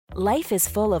Life is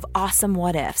full of awesome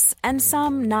what-ifs, and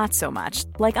some not so much,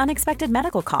 like unexpected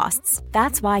medical costs.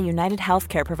 That's why United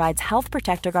Healthcare provides Health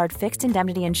Protector Guard fixed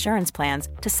indemnity insurance plans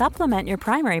to supplement your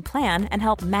primary plan and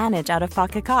help manage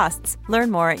out-of-pocket costs.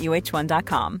 Learn more at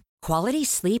uh1.com. Quality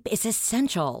sleep is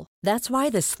essential. That's why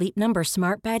the Sleep Number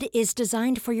Smart Bed is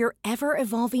designed for your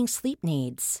ever-evolving sleep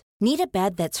needs. Need a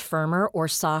bed that's firmer or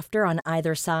softer on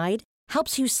either side?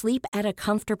 Helps you sleep at a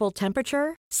comfortable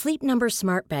temperature? Sleep Number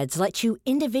Smart Beds let you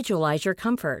individualize your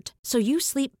comfort, so you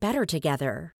sleep better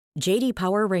together. J.D.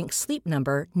 Power ranks Sleep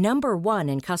Number number 1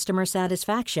 in customer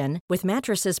satisfaction with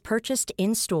mattresses purchased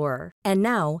in-store. And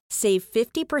now, save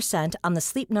 50% on the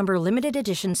Sleep Number Limited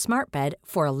Edition Smart Bed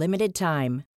for a limited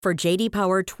time. For J.D.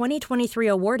 Power 2023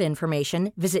 award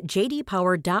information, visit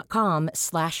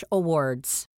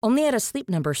jdpower.com/awards. Only at a Sleep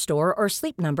Number store or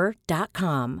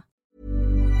sleepnumber.com.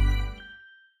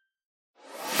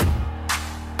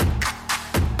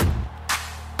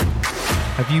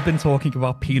 Have you been talking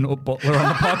about Peanut Butler on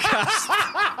the podcast?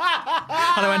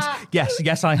 And I went,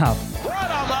 yes, I have.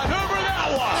 Right on that Hoover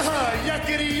that one.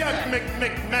 Yuckity yuck,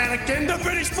 McMannequin. The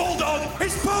British Bulldog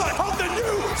is part of the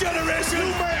new generation.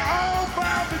 You may all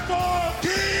bow before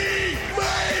King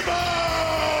Mabel.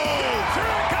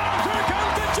 Here comes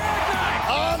the jackknife.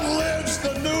 On lives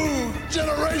the new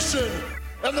generation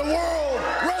and the World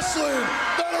Wrestling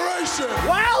Federation.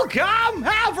 Welcome,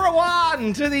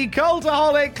 everyone, to the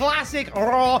Cultaholic Classic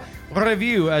Raw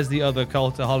review. As the other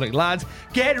Cultaholic lads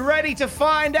get ready to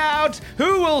find out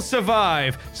who will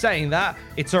survive. Saying that,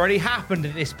 it's already happened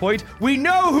at this point. We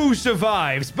know who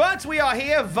survives, but we are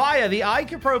here via the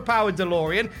ICA-Pro-powered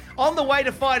DeLorean on the way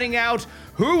to finding out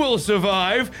who will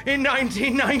survive in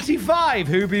 1995.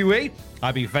 Who be we?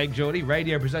 I be Fake Geordie,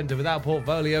 radio presenter without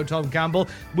portfolio, Tom Campbell,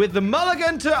 with the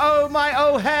mulligan to my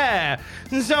O'Hare.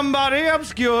 Somebody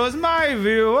obscures my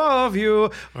view of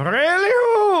you. Really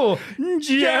who?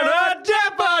 Gerard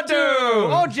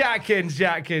Depardieu! Oh, Jack Atkins.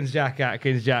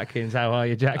 How are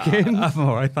you, Jackins? I'm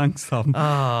all right, thanks, Tom.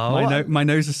 My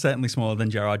nose is certainly smaller than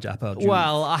Gerard Depardieu.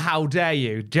 Well, how dare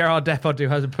you? Gerard Depardieu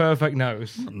has a perfect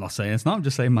nose. I'm not saying it's not, I'm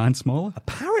just saying mine's smaller.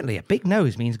 Apparently, a big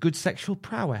nose means good sexual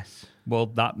prowess. Well,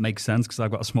 that makes sense because I've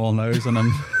got a small nose and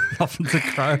I'm nothing to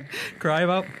cry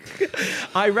about.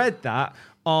 I read that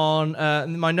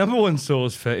on my number one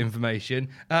source for information,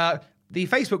 the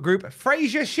Facebook group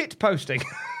Frasier Shitposting.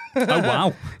 Oh,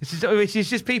 wow. Which is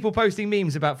just people posting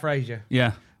memes about Frasier.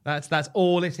 Yeah. That's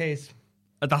all it is.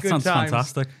 That Good sounds times.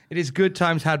 fantastic. It is good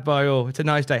times had by all. It's a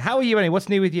nice day. How are you, anyway? What's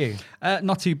new with you?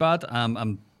 Not too bad.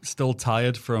 I'm still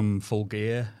tired from Full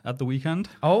Gear at the weekend.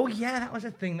 Oh, yeah, that was a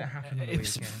thing that happened. It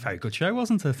was a very good show,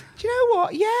 wasn't it? Do you know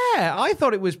what? Yeah, I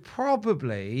thought it was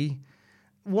probably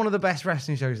one of the best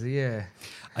wrestling shows of the year.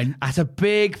 That's a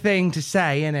big thing to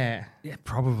say, isn't it? Yeah,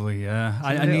 probably. Yeah,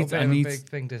 I need a big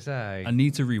thing to say. I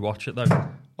need to rewatch it though.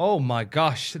 Oh my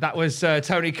gosh, that was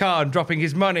Tony Khan dropping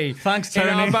his money. Thanks, Tony.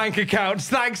 In our bank accounts.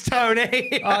 Thanks,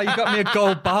 Tony. Oh, you got me a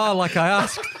gold bar like I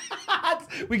asked.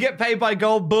 We get paid by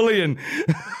gold bullion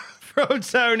from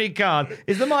Tony Khan.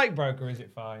 Is the mic broke or is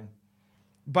it fine?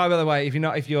 By the way, if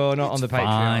you're not on the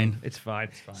Patreon, it's fine.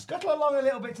 Scuttle along a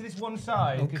little bit to this one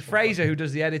side because Fraser, who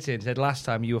does the editing, said last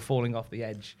time you were falling off the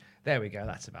edge. There we go.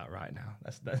 That's about right now.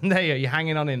 There you go. You're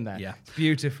hanging on in there. Yeah, it's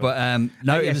beautiful. But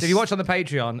no, if you watch on the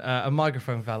Patreon, a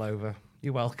microphone fell over.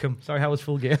 You're welcome. Sorry, how was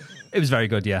Full Gear? It was very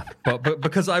good. Yeah, but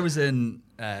because I was in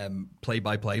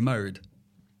play-by-play mode,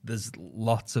 there's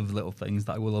lots of little things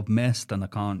that I will have missed, and I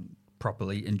can't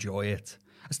properly enjoy it.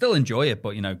 I still enjoy it,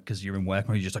 but because you're in work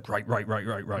mode, you're just like right.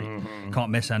 Mm-hmm.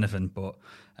 Can't miss anything. But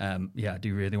I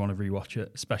do really want to rewatch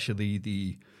it, especially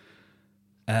the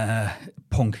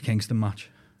Punk Kingston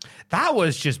match. That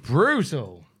was just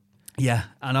brutal. Yeah,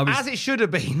 and I was, as it should have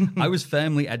been. I was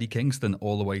firmly Eddie Kingston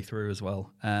all the way through as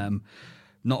well.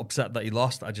 Not upset that he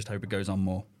lost. I just hope it goes on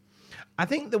more. I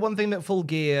think the one thing that Full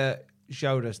Gear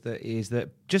showed us is that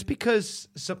just because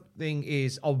something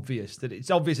is obvious, that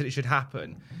it's obvious that it should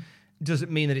happen,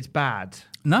 doesn't mean that it's bad.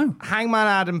 No. Hangman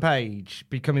Adam Page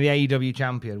becoming the AEW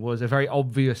champion was a very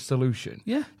obvious solution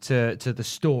to the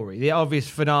story, the obvious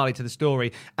finale to the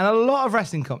story. And a lot of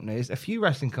wrestling companies, a few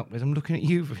wrestling companies, I'm looking at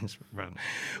you, Vince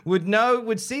McMahon,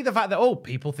 would see the fact that,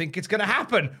 people think it's going to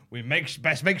happen. We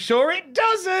best make sure it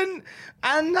doesn't.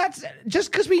 And that's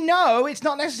just because we know it's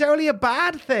not necessarily a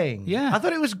bad thing. Yeah. I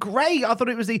thought it was great. I thought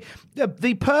it was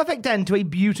the perfect end to a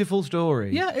beautiful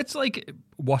story. Yeah, it's like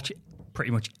watch pretty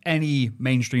much any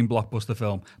mainstream blockbuster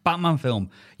film, Batman film,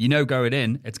 going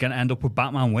in, it's going to end up with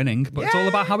Batman winning, but it's all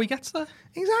about how he gets there.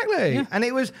 Exactly. Yeah. And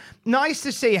it was nice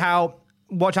to see how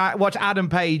watch Adam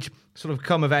Page sort of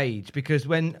come of age, because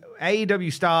when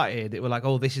AEW started, it were like,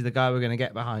 this is the guy we're going to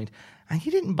get behind. And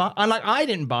you didn't buy, I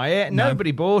didn't buy it.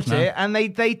 Nobody bought it, and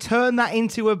they turned that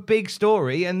into a big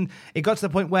story. And it got to the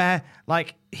point where,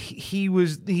 like,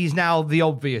 he's now the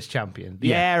obvious champion,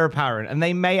 the heir apparent, and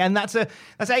that's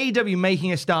AEW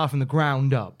making a star from the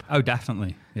ground up. Oh,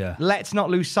 definitely. Yeah. Let's not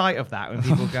lose sight of that when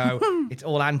people go, it's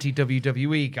all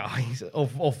anti-WWE guys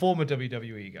or former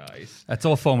WWE guys. It's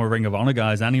all former Ring of Honor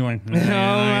guys, anyway.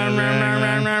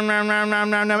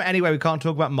 Anyway, we can't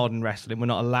talk about modern wrestling. We're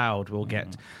not allowed. We'll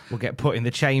get put in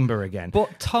the chamber again.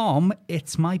 But Tom,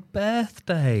 it's my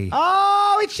birthday.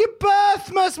 Oh, it's your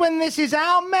birthmas when this is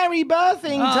out. Merry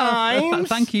birthing times.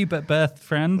 Thank you, birth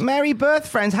friend. Merry birth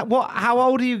friends. How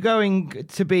old are you going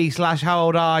to be? / how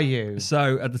old are you?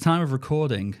 So at the time of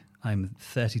recording, I'm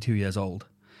 32 years old.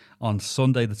 On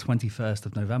Sunday, the 21st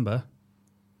of November,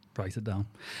 write it down,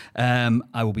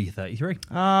 I will be 33.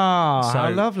 Oh, so how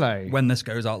lovely. When this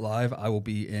goes out live, I will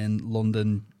be in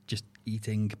London just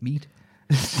eating meat.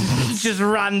 Just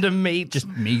random meat. Just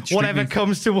meat. Whatever meat.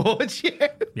 comes towards you.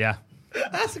 Yeah.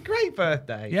 That's a great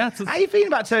birthday. Yeah. How are you feeling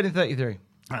about turning 33?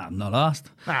 I'm not asked.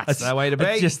 That's the way to be.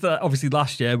 It's just that obviously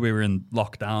last year we were in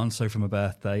lockdown, so for my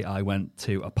birthday I went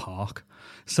to a park.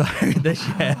 So this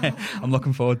year I'm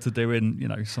looking forward to doing,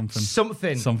 something.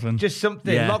 Just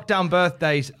something. Yeah. Lockdown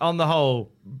birthdays on the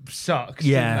whole sucks,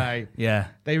 yeah. didn't they? Yeah.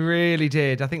 They really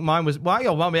did. I think mine was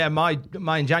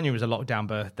mine in January was a lockdown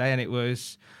birthday, and it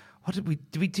was did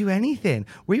we do anything?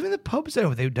 Were even the pubs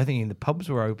over? I don't think even the pubs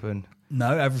were open.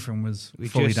 No, everything was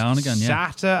fully down again.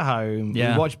 Yeah, sat at home.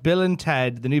 Yeah. We watched Bill and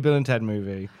Ted, the new Bill and Ted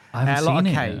movie. I haven't a lot seen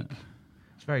of it cake. yet.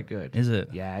 It's very good. Is it?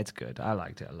 Yeah, it's good. I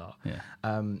liked it a lot. Yeah.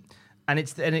 And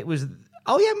it was.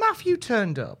 Oh yeah, Matthew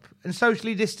turned up and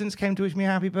socially distanced came to wish me a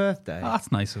happy birthday. Oh,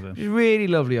 that's nice of him. It was really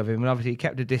lovely of him, and obviously he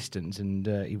kept a distance and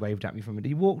he waved at me from it.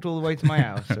 He walked all the way to my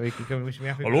house so he could come and wish me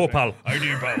a happy birthday. Hello, pal. How do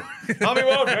you, pal? Happy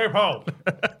birthday, pal.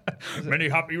 Many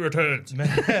happy returns.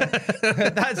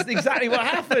 That's exactly what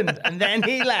happened. And then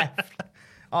he left.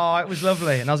 Oh, it was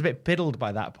lovely. And I was a bit piddled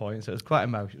by that point, so it was quite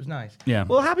emotional. It was nice. Yeah.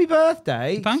 Well, happy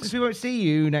birthday. Thanks. Since we won't see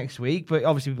you next week, but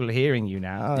obviously people are hearing you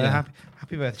now. Yeah.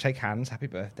 Happy birthday. Shake hands. Happy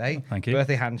birthday. Thank you.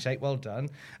 Birthday handshake. Well done.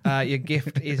 Your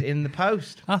gift is in the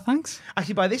post. Ah, thanks.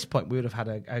 Actually, by this point, we would have had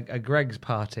a Greg's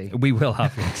party. We will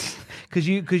have it. Because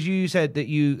you said that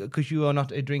because you are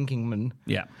not a drinking man.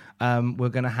 Yeah. We're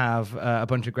going to have a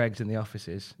bunch of Gregs in the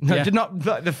offices. No, Yeah. not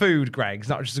like the food Gregs,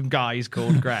 not just some guys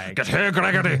called Greg. Get here,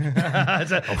 Gregory.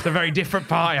 It's a very different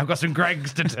pie. I've got some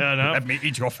Gregs to turn up. Let me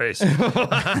eat your face. So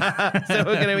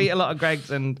we're going to eat a lot of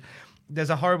Gregs, and there's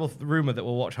a horrible rumour that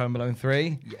we'll watch Home Alone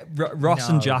 3. Ross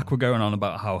and Jack were going on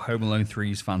about how Home Alone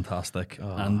 3 is fantastic,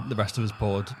 and the rest of us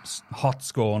poured hot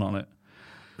scorn on it.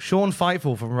 Sean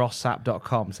Fightful from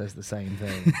RossSap.com says the same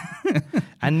thing.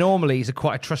 And normally he's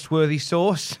quite a trustworthy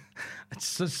source.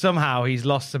 Somehow he's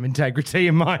lost some integrity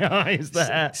in my eyes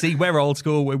there. See, we're old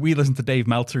school. We listen to Dave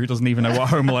Meltzer, who doesn't even know what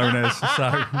Home Alone is.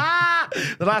 So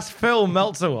the last film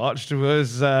Meltzer watched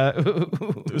was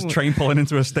it was train pulling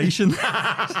into a station.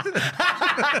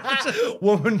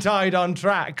 Woman Tied on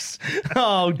Tracks.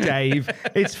 Oh, Dave,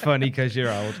 it's funny because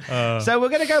you're old. So we're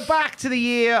going to go back to the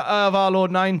year of our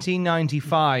Lord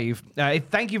 1995.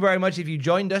 Thank you very much if you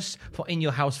joined us for In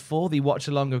Your House 4, the watch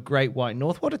along of Great White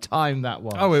North. What a time that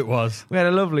was. Oh, it was. We had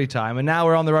a lovely time, and now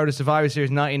we're on the road to Survivor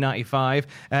Series 1995.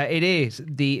 It is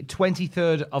the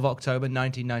 23rd of October,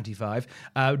 1995.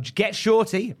 Get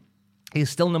Shorty is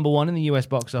still number one in the US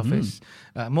box office.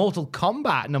 Mortal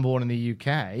Kombat number one in the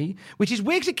UK, which is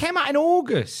weird because it came out in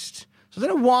August. So I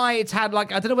don't know why it's had I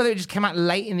don't know whether it just came out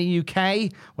late in the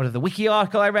UK, whether the wiki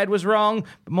article I read was wrong,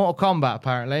 but Mortal Kombat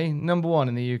apparently number one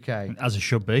in the UK. As it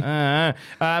should be.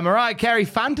 Mariah Carey,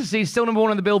 Fantasy, still number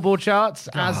one on the Billboard charts,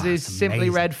 as is Simply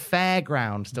Red,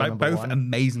 Fairground, still number Both one.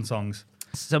 amazing songs.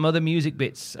 Some other music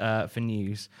bits for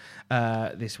news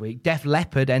this week. Def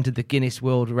Leppard entered the Guinness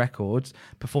World Records,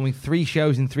 performing 3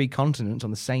 shows in 3 continents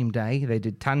on the same day. They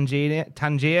did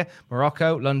Tangier,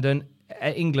 Morocco, London,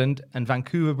 England, and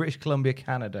Vancouver, British Columbia,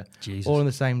 Canada. Jesus. All on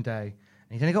the same day.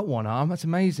 And he's only got one arm. That's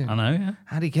amazing. I know, yeah.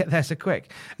 How did he get there so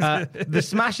quick? The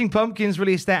Smashing Pumpkins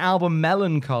released their album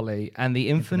Melancholy and the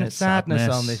Infinite Sadness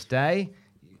on this day.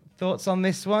 Thoughts on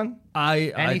this one?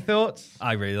 Any thoughts?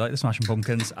 I really like the Smashing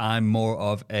Pumpkins. I'm more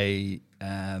of a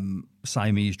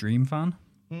Siamese Dream fan.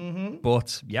 Mm-hmm.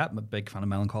 But, yeah, I'm a big fan of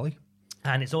Melancholy.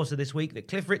 And it's also this week that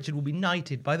Cliff Richard will be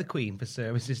knighted by the Queen for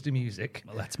services to music.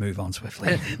 Well, let's move on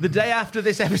swiftly. The day after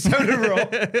this episode of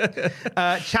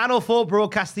Raw, Channel 4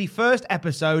 broadcast the first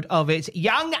episode of its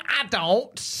young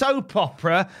adult soap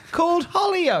opera called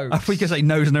Hollyoaks. If we could say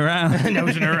nosing around.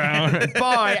 Nosing around.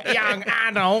 By young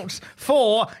adults,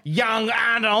 for young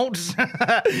adults.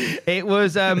 It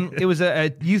was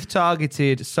a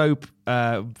youth-targeted soap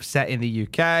set in the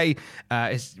UK.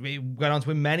 It went on to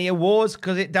win many awards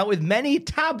because it dealt with many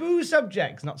taboo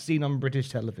subjects not seen on British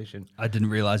television. I didn't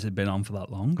realise it'd been on for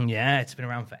that long. Yeah, it's been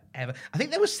around forever. I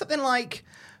think there was something like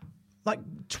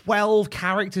 12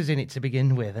 characters in it to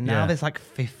begin with, and now there's like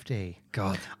 50.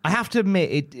 God. I have to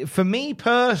admit, for me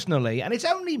personally, and it's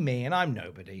only me and I'm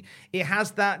nobody, it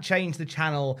has that change the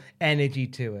channel energy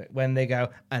to it when they go,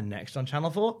 and next on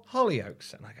Channel 4,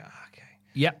 Hollyoaks. And I go, okay.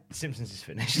 Yeah. Simpsons is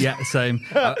finished. Yeah, same.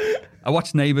 I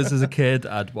watched Neighbours as a kid.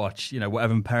 I'd watch,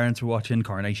 whatever my parents were watching,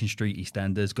 Coronation Street,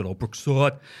 EastEnders, good old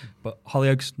Brookside. But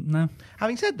Hollyoaks, no.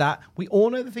 Having said that, we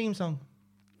all know the theme song.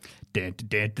 And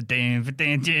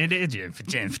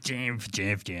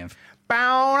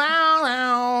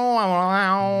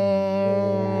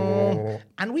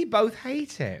we both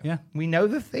hate it. Yeah. We know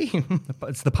the theme.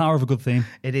 It's the power of a good theme.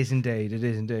 It is indeed. It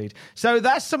is indeed. So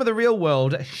that's some of the real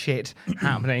world shit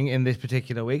happening in this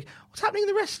particular week. What's happening in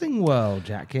the wrestling world,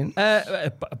 Jackin?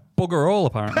 Bugger all,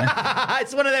 apparently.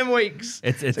 It's one of them weeks.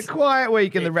 It's a quiet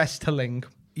week in the wrestling.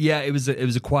 Yeah, it was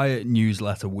a quiet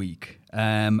newsletter week.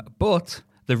 But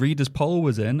the readers' poll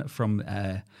was in from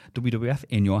WWF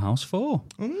In Your House 4.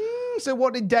 So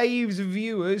what did Dave's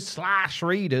viewers /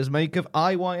 readers make of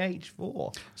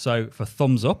IYH4? So for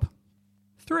thumbs up,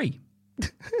 3.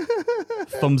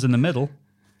 Thumbs in the middle,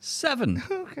 7.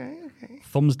 Okay.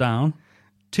 Thumbs down,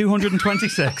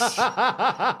 226.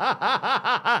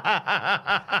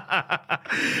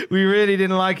 We really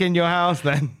didn't like In Your House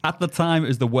then. At the time, it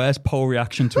was the worst poll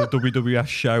reaction to a WWF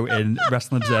show in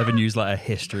Wrestling Observer newsletter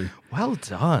history. Well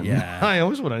done. Yeah. I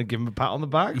always want to give him a pat on the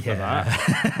back for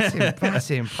that.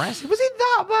 That's impressive. Was it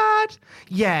that bad?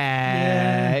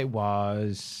 Yeah, it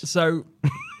was. So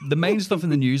the main stuff in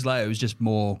the newsletter was just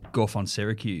more guff on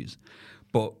Syracuse.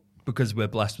 But because we're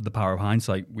blessed with the power of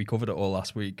hindsight, we covered it all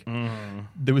last week.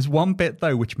 There was one bit,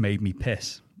 though, which made me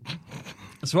piss.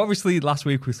 So obviously last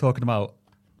week we were talking about,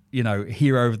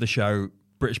 hero of the show,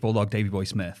 British Bulldog Davey Boy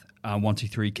Smith, and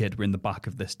 1-2-3 Kid were in the back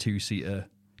of this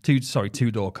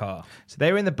two-door car. So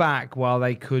they were in the back while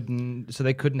they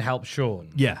couldn't help Sean.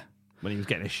 Yeah. When he was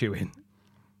getting a shoe in.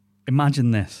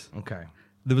 Imagine this. Okay.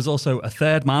 There was also a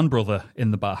third man brother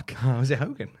in the back. Oh, was it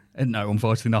Hogan? And no,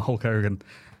 unfortunately not Hulk Hogan.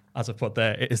 As I put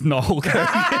there, it is not Hulk Hogan.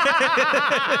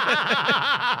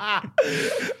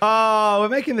 Oh, we're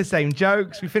making the same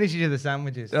jokes. We finish each other's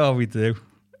sandwiches. Oh, we do.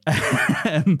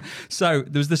 So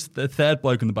there was the third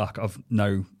bloke in the back of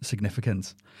no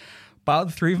significance. But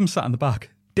the three of them sat in the back.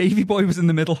 Davey Boy was in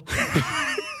the middle.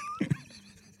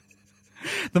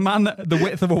 The man, the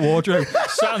width of a wardrobe,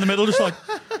 sat in the middle just like,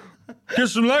 get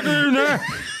some leg in there.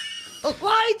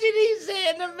 Why did he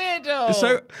sit in the middle?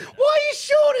 So, why is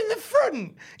Sean in the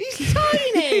front? He's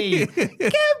tiny.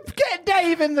 get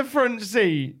Dave in the front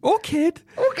seat. Or Kid.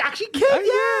 Oh, actually, Kid,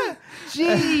 yeah.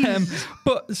 Jeez.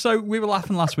 But so we were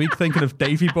laughing last week thinking of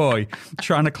Davey Boy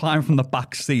trying to climb from the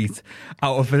back seat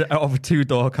out of a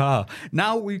two-door car.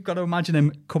 Now we've got to imagine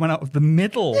him coming out of the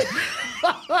middle,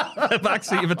 the back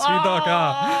seat of a two-door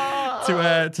car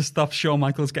to stop Shawn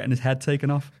Michaels getting his head taken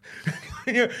off.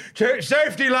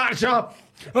 Safety latch up.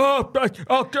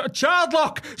 Child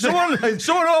lock! Someone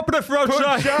open it for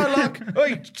outside. Child lock.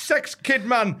 Oi, sex kid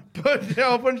man. Open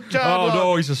child lock. Oh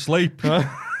no, he's asleep.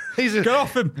 Get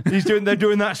off him. They're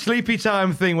doing that sleepy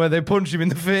time thing where they punch him in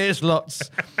the face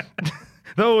lots.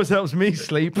 That always helps me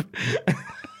sleep.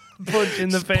 Punch in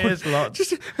the face lots.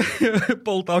 Just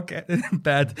Bulldog getting in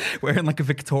bed wearing like a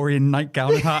Victorian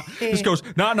nightgown and hat. Just goes,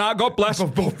 nah, God bless.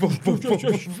 Punching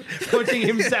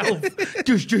himself.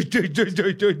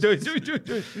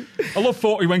 I love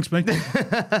 40 winks, mate.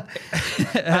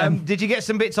 Did you get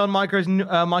some bits on Michael's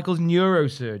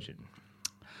neurosurgeon?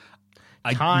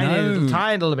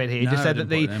 Tiny little bit here. No, Just said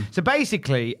that so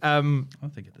basically, I don't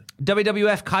think it did.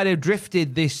 WWF kind of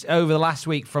drifted this over the last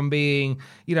week from being,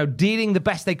 dealing the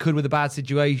best they could with a bad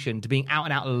situation to being out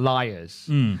and out liars.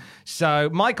 So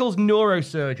Michael's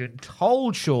neurosurgeon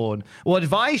told Sean, or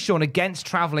advised Sean against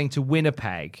traveling to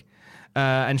Winnipeg,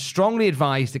 and strongly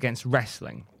advised against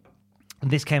wrestling.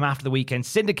 This came after the weekend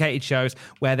syndicated shows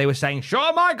where they were saying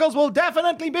Shawn Michaels will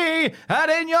definitely be at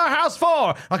In Your House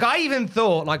 4. Like, I even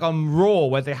thought, like on Raw,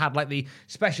 where they had like the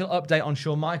special update on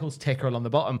Shawn Michaels ticker along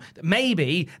the bottom, that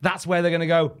maybe that's where they're going to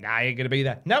go, nah, you ain't going to be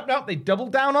there. Nope, they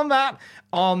doubled down on that.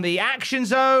 On the Action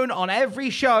Zone, on every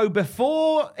show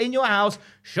before In Your House,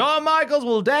 Shawn Michaels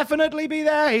will definitely be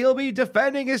there. He'll be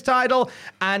defending his title.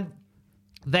 And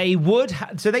they would,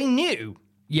 so they knew.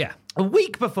 Yeah. a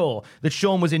week before that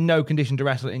Shawn was in no condition to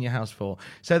wrestle in your house for.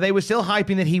 So they were still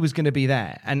hyping that he was going to be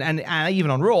there. And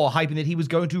even on Raw, hyping that he was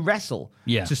going to wrestle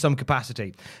to some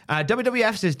capacity.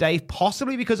 WWF, says Dave,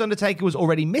 possibly because Undertaker was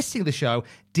already missing the show,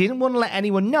 didn't want to let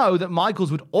anyone know that Michaels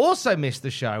would also miss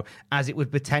the show, as it would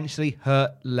potentially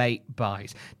hurt late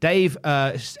buys. Dave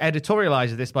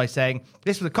editorializes this by saying,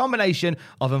 this was a combination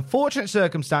of unfortunate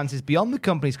circumstances beyond the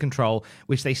company's control,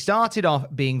 which they started off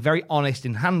being very honest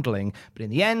in handling, but in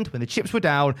the end, when the chips were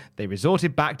down, they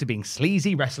resorted back to being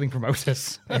sleazy wrestling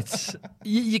promoters. It's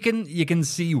you can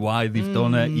see why they've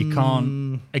done it. You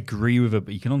can't agree with it,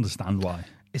 but you can understand why.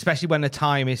 Especially when the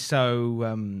time is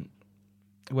so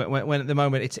when at the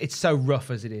moment it's so rough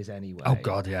as it is anyway. Oh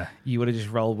God, yeah. You would have just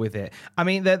rolled with it. I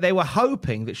mean, they were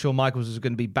hoping that Shawn Michaels was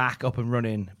going to be back up and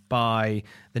running by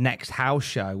the next house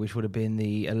show, which would have been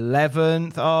the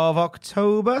 11th of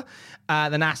October at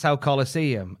the Nassau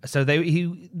Coliseum. So he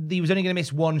was only going to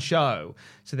miss one show.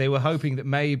 So they were hoping that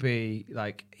maybe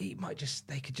like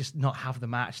they could just not have the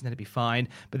match and then it'd be fine.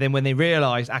 But then when they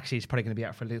realised actually it's probably going to be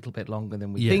out for a little bit longer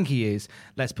than we think he is,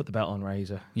 let's put the belt on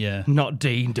Razor. Yeah. Not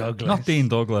Dean Douglas. Not Dean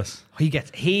Douglas. He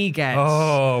gets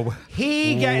a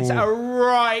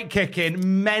right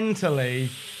kicking mentally.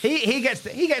 He gets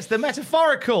the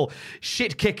metaphorical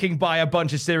shit kicking by a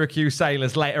bunch of Syracuse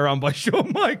sailors later on by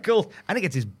Shawn Michaels, and he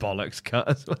gets his bollocks cut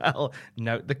as well.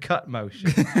 Note the cut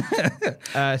motion.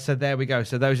 So there we go.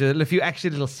 So those are a few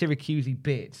extra little Syracusey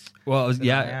bits. Well,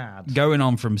 going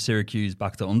on from Syracuse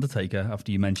back to Undertaker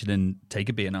after you mentioned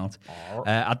Taker being out.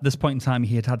 At this point in time,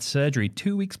 he had surgery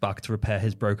 2 weeks back to repair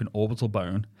his broken orbital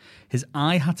bone. His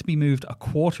eye had to be moved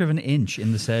 1/4 of an inch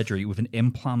in the surgery with an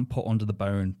implant put under the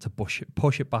bone to push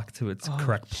it back to its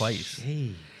correct place.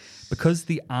 Geez. Because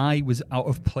the eye was out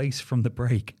of place from the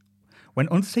break. When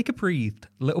Undertaker breathed,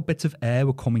 little bits of air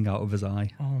were coming out of his eye.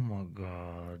 Oh my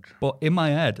God. But in my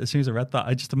head, as soon as I read that,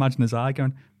 I just imagined his eye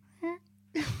going...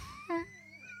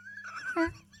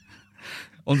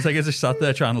 Undertaker just sat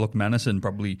there trying to look menacing,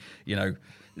 probably,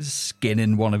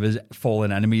 skinning one of his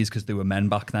fallen enemies because they were men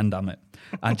back then, damn it.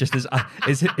 And just his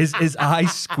eye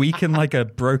squeaking like a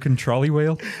broken trolley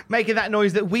wheel. Making that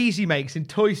noise that Wheezy makes in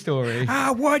Toy Story.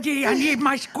 Woody, I need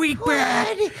my squeak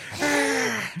back.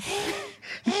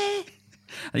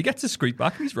 And he gets to squeak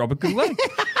back and he's Robert Goulet.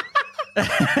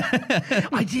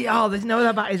 There's no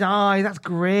about his eye. That's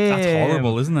grim. That's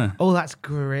horrible, isn't it? Oh, that's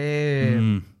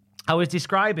grim. I was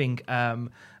describing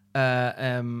an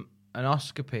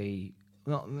oscopy,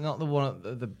 not the one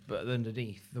at the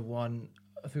underneath, the one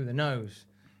through the nose,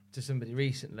 to somebody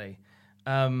recently,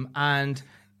 and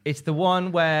it's the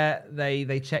one where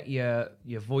they check your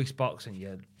voice box and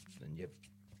your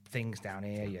things down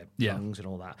here, your lungs and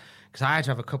all that. Because I had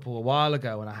to have a couple a while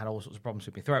ago and I had all sorts of problems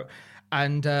with my throat.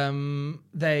 And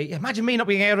they imagine me not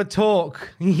being able to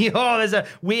talk. There's a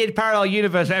weird parallel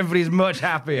universe where everybody's much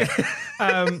happier.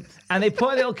 And they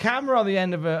put a little camera on the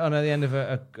end of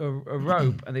a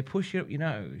rope and they push you up your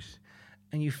nose,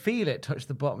 and you feel it touch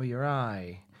the bottom of your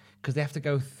eye because they have to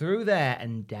go through there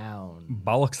and down.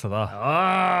 Bollocks to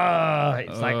that.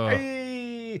 It's like,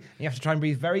 hey! You have to try and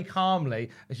breathe very calmly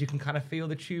as you can kind of feel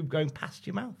the tube going past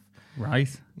your mouth. Right.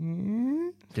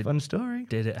 Fun story.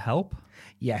 Did it help?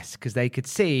 Yes, because they could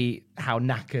see how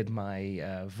knackered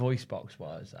my voice box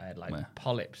was. I had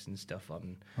polyps and stuff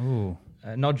on.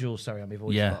 Nodules, on my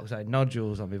voice box. I had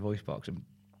nodules on my voice box, and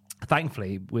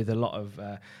thankfully, with a lot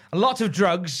of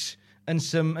drugs and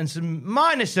some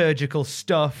minor surgical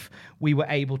stuff, we were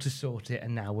able to sort it,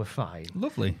 and now we're fine.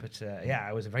 Lovely. But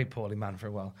I was a very poorly man for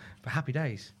a while. But happy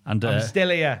days. And I'm still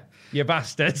here, you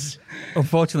bastards.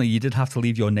 Unfortunately, you did have to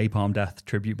leave your Napalm Death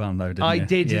tribute band, though, didn't you? I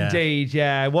did indeed,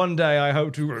 yeah. One day I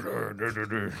hope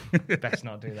to... Best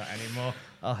not do that anymore.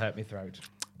 I'll hurt my throat.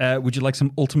 Would you like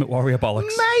some Ultimate Warrior bollocks?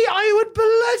 Mate, I would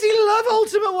bloody love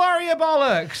Ultimate Warrior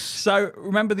bollocks. So,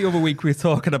 remember the other week we were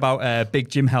talking about Big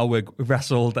Jim Hellwig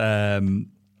wrestled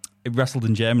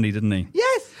in Germany, didn't he?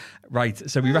 Yes. Right,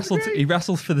 so he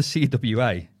wrestled for the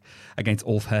CWA against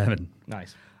Ulf Herman.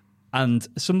 Nice. And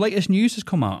some latest news has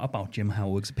come out about Jim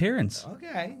Hellwig's appearance.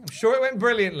 Okay. I'm sure it went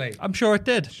brilliantly. I'm sure it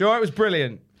did. Sure it was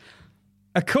brilliant.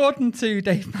 According to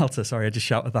Dave Meltzer, sorry, I just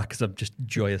shouted that because I'm just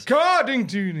joyous. According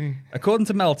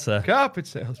to Meltzer, carpet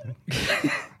salesman.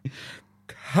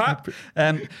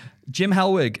 Jim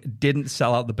Hellwig didn't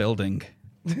sell out the building,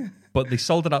 but they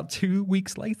sold it out 2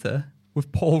 weeks later with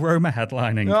Paul Roma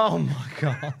headlining. Oh my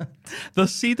God. The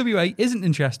CWA isn't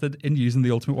interested in using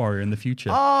the Ultimate Warrior in the future.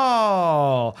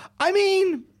 Oh, I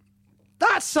mean,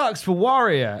 that sucks for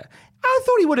Warrior. I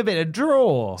thought he would have been a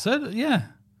draw. So, yeah.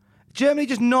 Germany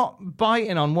just not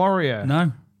biting on Warrior.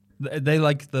 No. They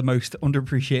like the most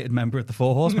underappreciated member of the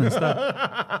Four Horsemen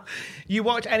instead. You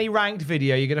watch any ranked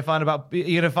video, you're gonna find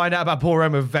out about Paul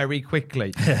Roma very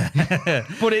quickly.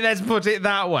 Let's put it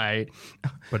that way.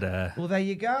 But Well, there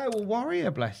you go. Well,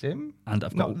 Warrior, bless him. and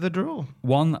I've got Not the draw.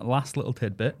 one last little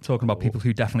tidbit talking about people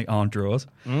who definitely aren't draws.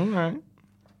 Okay.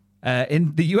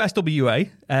 In the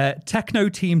USWA, Techno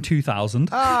Team 2000,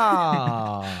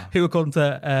 who according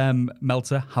to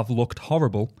Meltzer have looked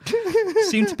horrible,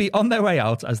 seem to be on their way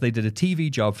out as they did a TV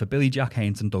job for Billy Jack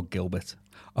Haynes and Doug Gilbert.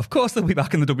 Of course, they'll be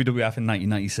back in the WWF in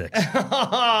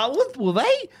 1996. Will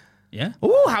they? Yeah.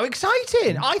 Oh, how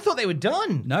exciting! I thought they were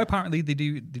done. No, apparently they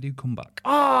do come back.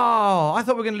 Oh, I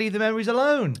thought we were going to leave the memories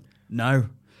alone. No.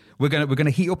 We're gonna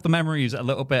heat up the memories a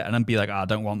little bit and then be like, I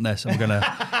don't want this. And we're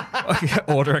gonna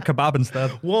order a kebab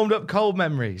instead. Warmed up cold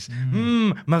memories.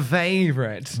 My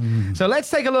favourite. So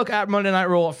let's take a look at Monday Night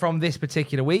Raw from this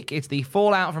particular week. It's the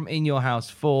Fallout from In Your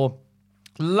House 4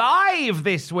 live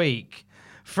this week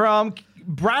from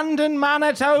Brandon,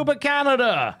 Manitoba,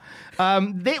 Canada.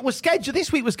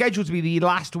 This week was scheduled to be the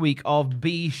last week of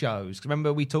B shows.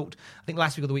 Remember we talked, I think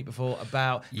last week or the week before,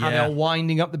 about how they're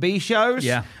winding up the B shows.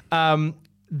 Yeah.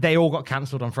 They all got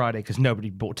cancelled on Friday because nobody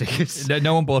bought tickets.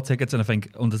 No one bought tickets, and I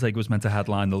think Undertaker was meant to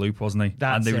headline the Loop, wasn't he?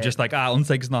 That's and they were it. just like,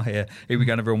 Undertaker's not here. Here we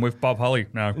go, everyone, with Bob Holly.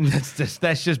 No.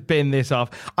 Let's just bin this off.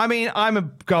 I mean, I'm a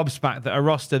gobsmacked that a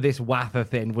roster this waffer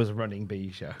thin was running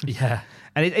B shows. Yeah.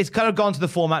 And it's kind of gone to the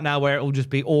format now where it will just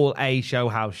be all A show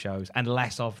house shows and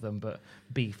less of them, but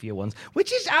beefier ones,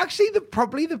 which is actually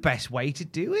probably the best way to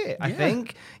do it. I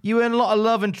think you earn a lot of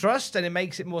love and trust, and it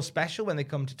makes it more special when they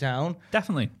come to town.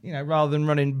 Definitely. You know, rather than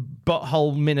running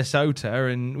butthole Minnesota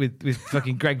and with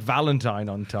fucking Greg Valentine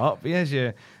on top. There's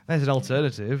an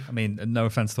alternative. I mean, no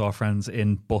offense to our friends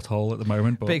in Butthole at the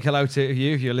moment, but Big hello to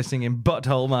you if you're listening in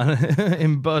Butthole, man,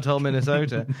 in Butthole,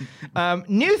 Minnesota.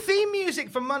 New theme music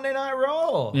for Monday Night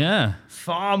Raw. yeah,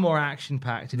 Far more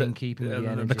action-packed and in keeping with the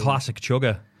energy. the classic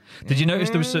chugger. Did you notice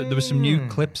there was some new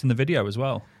clips in the video as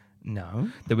well? No.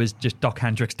 There was just Doc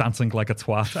Hendricks dancing like a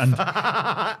twat, and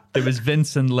there was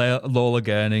Vince and Lawler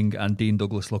Gurning and Dean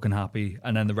Douglas looking happy,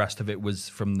 and then the rest of it was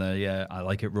from the I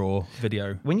Like It Raw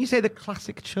video. When you say the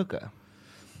classic chugger,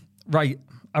 Right,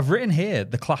 I've written here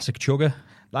the classic chugger.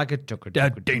 like a chugger.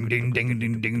 Ding ding ding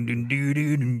ding ding ding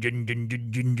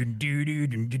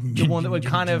The one that would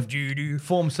kind of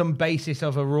form some basis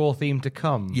of a Raw theme to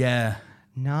come. yeah.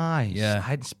 Nice. Yeah. I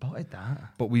hadn't spotted that.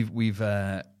 But we've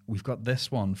got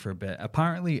this one for a bit.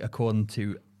 Apparently, according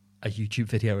to a YouTube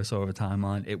video I saw of a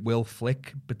timeline, it will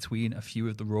flick between a few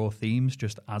of the Raw themes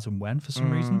just as and when for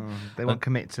some reason. They won't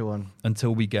commit to one.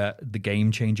 Until we get the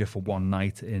Game Changer for one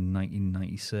night in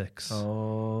 1996.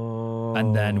 Oh.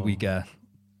 And then we get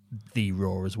the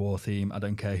Raw as War theme. I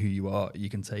don't care who you are. You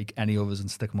can take any others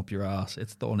and stick them up your ass.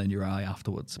 It's the one in your eye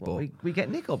afterwards. Well, but we get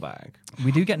Nickelback.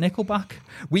 we do get Nickelback.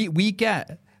 We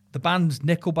get the band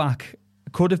Nickelback.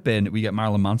 Could have been we get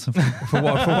Marilyn Manson for one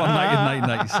night in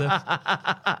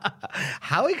 1996.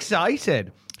 How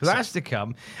excited. So that's to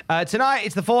come. Tonight,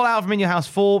 it's the Fallout from In Your House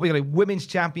 4. We got a women's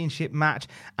championship match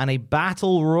and a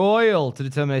battle royal to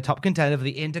determine a top contender for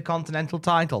the Intercontinental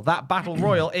title. That battle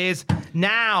royal is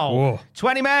now. Whoa.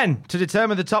 20 men to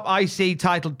determine the top IC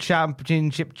title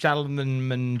championship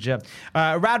challenger.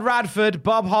 Rad Radford,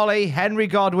 Bob Holly, Henry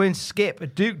Godwin,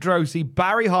 Skip, Duke Drosy,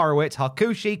 Barry Horowitz,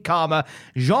 Hakushi, Karma,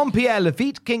 Jean-Pierre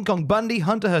Lafitte, King Kong Bundy,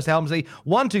 Hunter Hearst Helmsley,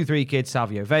 1-2-3 Kid,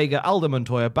 Savio Vega, Aldo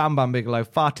Montoya, Bam Bam Bigelow,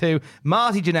 Fatu,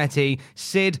 Marty Jannetty,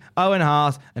 Sid, Owen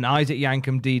Hart, and Isaac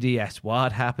Yankem DDS.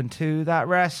 What happened to that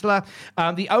wrestler?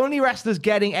 The only wrestlers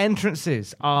getting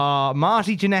entrances are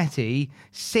Marty Jannetty,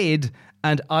 Sid,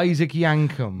 and Isaac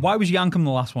Yankem. Why was Yankem the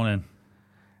last one in?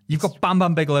 You've got Bam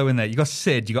Bam Bigelow in there. You got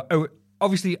Sid. You got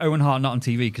obviously Owen Hart not on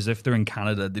TV because if they're in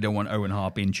Canada, they don't want Owen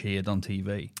Hart being cheered on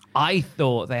TV. I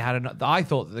thought I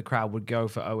thought that the crowd would go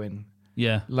for Owen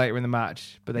Yeah. later in the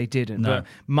match, but they didn't. No.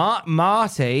 But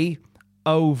Marty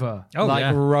over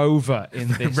Rover in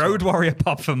this Road Warrior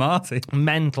pop for Marty.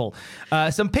 Mental.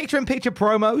 Some picture-in-picture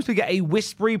promos. We get a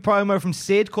whispery promo from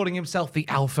Sid calling himself the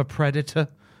Alpha Predator.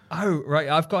 Oh, right.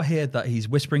 I've got here that he's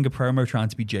whispering a promo trying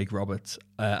to be Jake Roberts.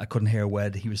 I couldn't hear a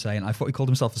word he was saying. I thought he called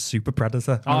himself a Super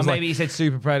Predator. Oh, maybe he said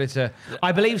Super Predator.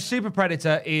 I believe Super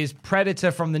Predator is Predator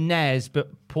from the NES, but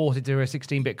ported to a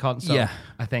 16-bit console. Yeah.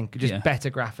 I think. Just better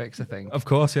graphics, I think. Of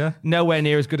course, yeah. Nowhere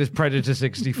near as good as Predator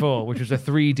 64, which was a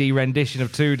 3D rendition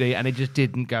of 2D, and it just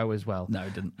didn't go as well. No,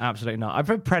 it didn't. Absolutely not. I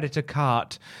prefer Predator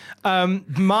Kart.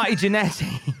 Marty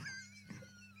Jannetty.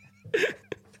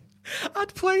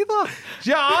 I'd play that.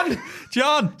 John!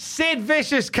 John! Sid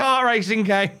Vicious kart racing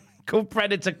game called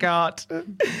Predator Kart.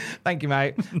 Thank you,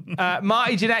 mate.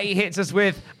 Marty Jannetty hits us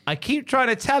with, I keep trying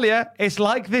to tell you, it's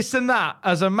like this and that.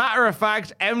 As a matter of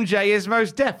fact, MJ is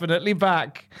most definitely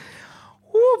back.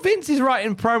 Ooh, Vince is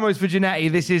writing promos for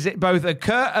Jannetty. This is both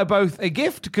a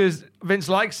gift because Vince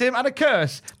likes him and a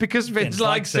curse because Vince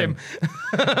likes him.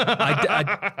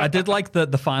 I did like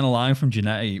the final line from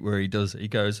Jannetty where he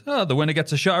goes, oh, the winner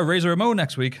gets a shot of Razor Ramon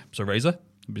next week. So Razor,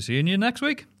 I'll be seeing you next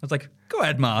week. I was like, go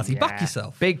ahead, Marty, back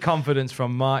yourself. Big confidence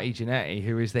from Marty Jannetty,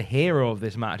 who is the hero of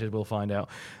this match, as we'll find out.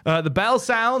 The bell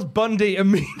sounds, Bundy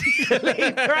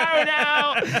immediately thrown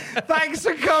out. Thanks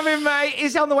for coming, mate.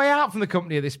 He's on the way out from the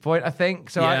company at this point, I think.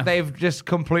 So they've just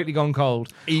completely gone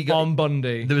cold on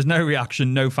Bundy. There was no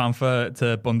reaction, no fanfare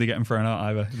to Bundy getting thrown out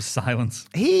either. It was silence.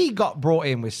 He got brought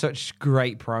in with such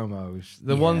great promos.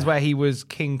 The ones where he was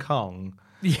King Kong.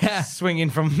 Yeah, swinging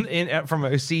from a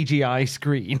CGI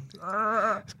screen.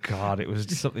 God, it was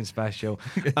something special.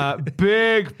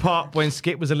 Big pop when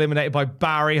Skip was eliminated by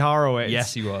Barry Horowitz.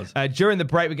 Yes, he was. During the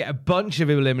break, we get a bunch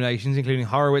of eliminations, including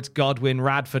Horowitz, Godwin,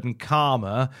 Radford, and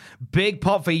Karma. Big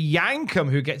pop for Yankum,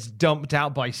 who gets dumped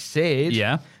out by Sid.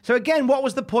 Yeah. So again, what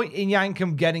was the point in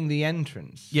Yankum getting the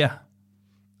entrance? Yeah.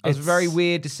 It was a very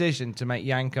weird decision to make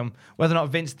Yankum, whether or not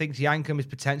Vince thinks Yankum is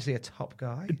potentially a top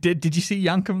guy. Did you see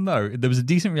Yankum, though? There was a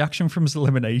decent reaction from his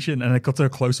elimination, and it got to a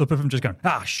close-up of him just going,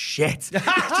 shit.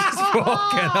 Just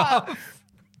walking off.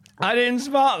 I didn't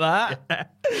spot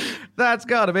that. That's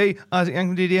got to be Isaac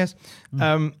Yankum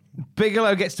DDS.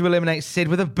 Bigelow gets to eliminate Sid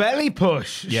with a belly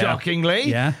push, shockingly.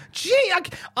 Yeah. Gee,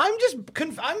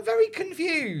 I'm very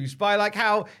confused by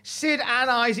how Sid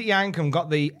and Isaac Yankum got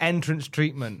the entrance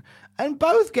treatment. And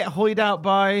both get hoyed out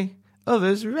by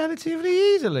others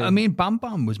relatively easily. I mean, Bam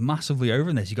Bam was massively over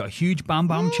in this. You got a huge Bam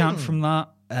Bam chant from that.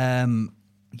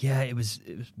 It was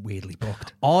weirdly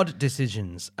booked. Odd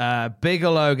decisions.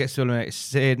 Bigelow gets to eliminate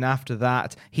Sid, and after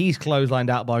that, he's clotheslined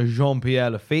out by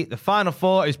Jean-Pierre Lafitte. The final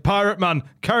four is Pirate Man,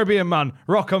 Caribbean Man,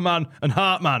 Rocker Man, and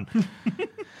Heart Man.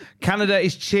 Canada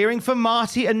is cheering for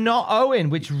Marty and not Owen,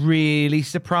 which really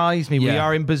surprised me. Yeah. We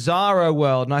are in Bizarro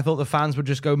world, and I thought the fans would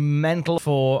just go mental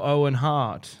for Owen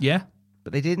Hart. Yeah.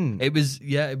 But they didn't. It was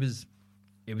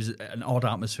an odd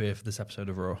atmosphere for this episode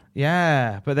of Raw.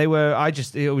 Yeah, but they were.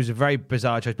 It was a very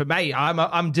bizarre choice. But mate,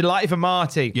 I'm delighted for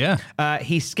Marty. Yeah,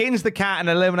 he skins the cat and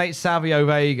eliminates Savio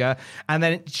Vega, and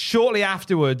then shortly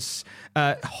afterwards,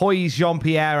 hoys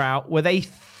Jean-Pierre out with a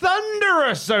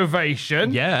thunderous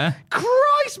ovation. Yeah,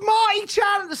 Christ, Marty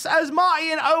chants as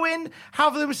Marty and Owen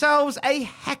have themselves a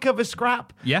heck of a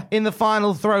scrap. Yeah, in the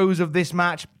final throes of this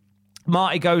match.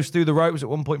 Marty goes through the ropes at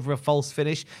one point for a false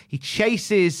finish. He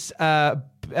chases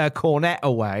Cornette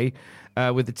away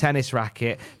with the tennis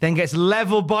racket, then gets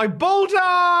leveled by Bulldog!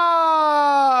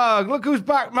 Look who's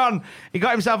back, man. He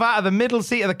got himself out of the middle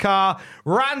seat of the car,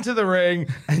 ran to the ring,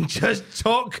 and just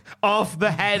took off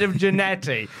the head of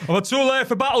Jannetty. I'm too late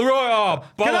for Battle Royale.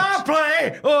 Can I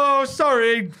play? Oh,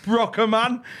 sorry, Rocker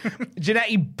Man.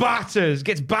 Jannetty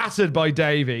gets battered by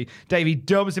Davey. Davey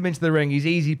dumps him into the ring. He's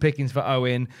easy pickings for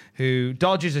Owen, who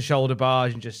dodges a shoulder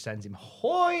barge and just sends him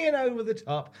hoying over the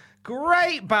top.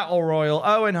 Great battle royal.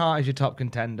 Owen Hart is your top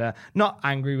contender. Not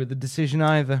angry with the decision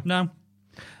either. No.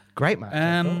 Great match.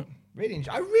 I really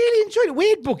enjoyed it.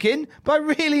 Weird booking, but I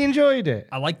really enjoyed it.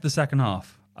 I liked the second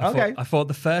half. I thought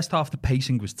the first half, the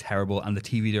pacing was terrible and the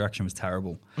TV direction was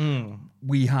terrible.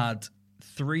 We had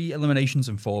 3 eliminations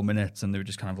in 4 minutes, and they were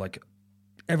just kind of like,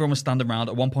 everyone was standing around.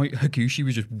 At one point, Hakushi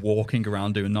was just walking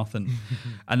around doing nothing.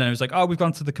 And then it was like, we've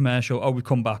gone to the commercial. We've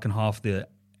come back and half the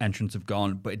entrance have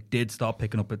gone, but it did start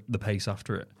picking up the pace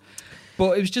after it.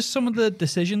 But it was just some of the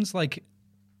decisions, like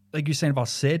you're saying about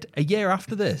Sid. A year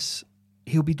after this,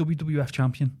 he'll be WWF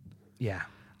champion. Yeah.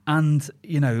 And,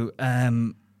 it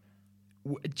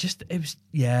was,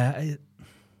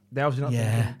 they're obviously not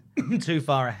thinking too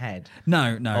far ahead.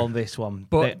 No. On this one.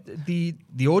 But the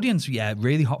audience,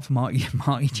 really hot for Marty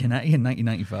Jannetty in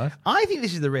 1995. I think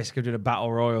this is the risk of doing a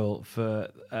battle royal for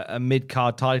a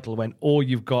mid-card title when all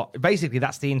you've got, basically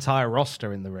that's the entire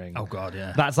roster in the ring. Oh God,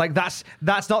 yeah.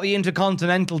 That's not the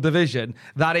Intercontinental division.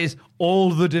 That is all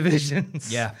the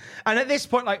divisions. Yeah. And at this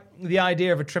point, the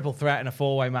idea of a triple threat and a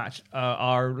 4-way match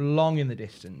are long in the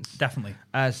distance. Definitely.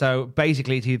 So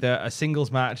basically it's either a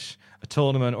singles match, a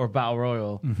tournament, or a battle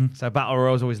royal. Mm-hmm. So battle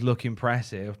royals always look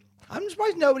impressive. I'm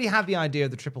surprised nobody had the idea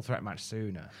of the triple threat match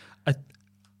sooner.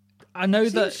 I know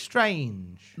Seems that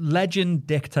strange. Legend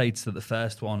dictates that the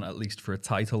first one, at least for a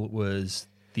title, was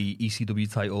the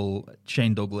ECW title,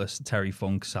 Shane Douglas, Terry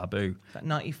Funk, Sabu. Is that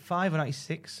 95 or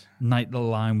 96? Night the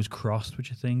line was crossed,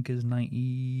 which I think is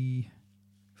 90.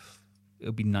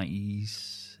 It'll be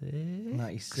 96.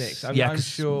 96. Yeah, I'm 'cause-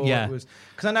 sure yeah. it was.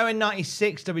 Because I know in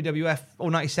 96, WWF,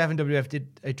 or 97, WWF did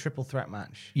a triple threat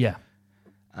match. Yeah.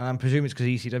 And I'm presuming it's because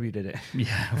ECW did it.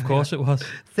 Yeah, of course it was.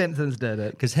 Simpsons did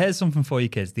it. Because here's something for you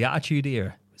kids. The Attitude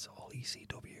Era was all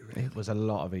ECW. Really. It was a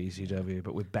lot of ECW,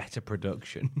 but with better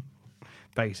production.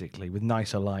 Basically, with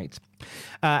nicer lights.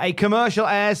 A commercial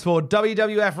airs for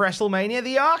WWF WrestleMania,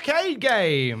 the arcade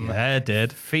game. Yeah, it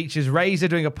did. Features Razor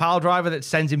doing a pile driver that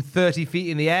sends him 30 feet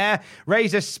in the air.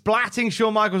 Razor splatting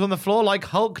Shawn Michaels on the floor like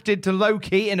Hulk did to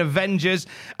Loki in Avengers.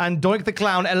 And Doink the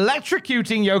Clown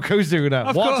electrocuting Yokozuna.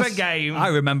 Of What course. a game. I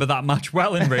remember that match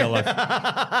well in real life.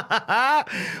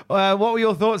 What were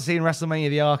your thoughts seeing WrestleMania,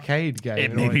 the arcade game?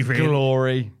 It in made all me its really-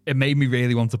 glory. It made me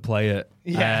really want to play it.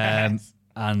 Yes.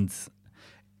 And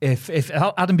if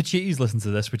Adam Pacitti listened to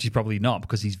this, which he's probably not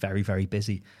because he's very, very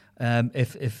busy.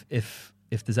 If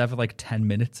there's ever like 10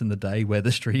 minutes in the day where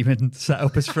the streaming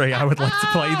setup is free, I would like to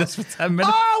play this for 10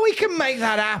 minutes. Oh, we can make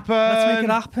that happen. Let's make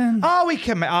it happen. Oh, we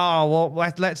can. Oh,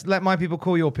 well, let's let my people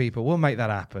call your people. We'll make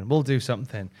that happen. We'll do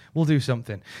something.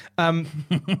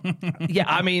 Yeah,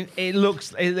 I mean,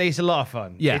 it's a lot of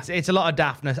fun. Yeah. It's a lot of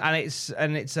daftness,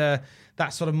 and it's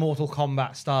that sort of Mortal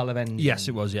Kombat style of engine. Yes,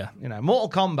 it was, yeah. You know, Mortal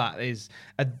Kombat is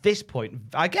at this point.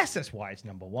 I guess that's why it's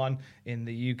number one in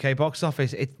the UK box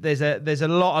office. There's a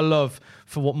lot of love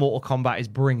for what Mortal Kombat is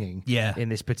bringing. Yeah. In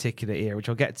this particular era, which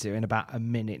I'll get to in about a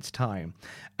minute's time.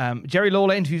 Jerry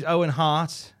Lawler interviews Owen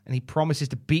Hart, and he promises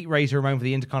to beat Razor Ramon for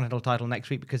the Intercontinental title next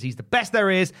week because he's the best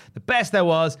there is, the best there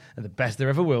was, and the best there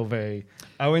ever will be.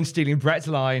 Owen stealing Brett's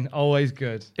line, always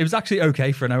good. It was actually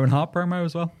okay for an Owen Hart promo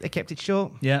as well. They kept it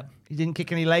short. Yeah. He didn't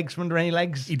kick any legs from under any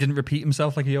legs. He didn't repeat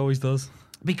himself like he always does.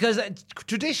 Because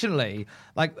traditionally,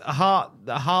 like a Hart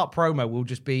promo will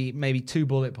just be maybe 2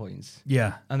 bullet points.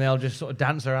 Yeah. And they'll just sort of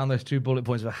dance around those 2 bullet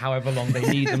points for however long they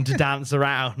need them to dance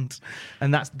around.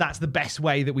 And that's the best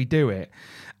way that we do it.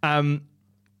 From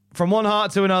one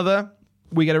Hart to another,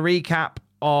 we get a recap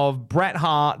of Bret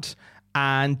Hart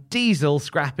and Diesel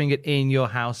scrapping it In Your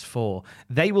House 4.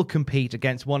 They will compete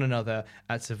against one another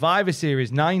at Survivor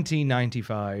Series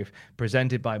 1995,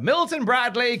 presented by Milton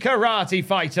Bradley Karate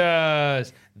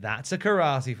Fighters. That's a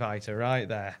karate fighter right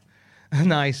there. A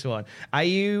nice one. What are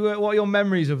your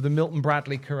memories of the Milton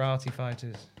Bradley Karate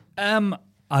Fighters?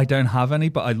 I don't have any,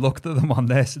 but I looked at them on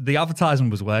this. The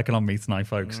advertisement was working on me tonight,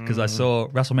 folks, because I saw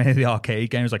WrestleMania the arcade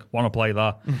game. I was like, want to play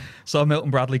that. Saw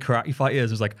Milton Bradley Karate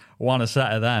Fighters. I was like, want a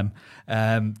set of them.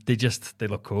 They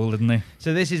look cool, didn't they?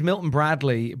 So this is Milton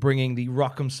Bradley bringing the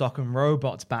Rock'em Sock'em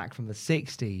Robots back from the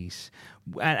 60s.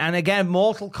 And again,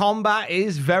 Mortal Kombat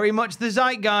is very much the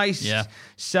zeitgeist. Yeah.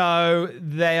 So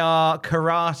they are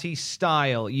karate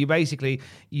style. You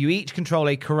each control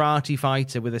a karate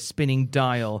fighter with a spinning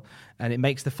dial, and it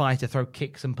makes the fighter throw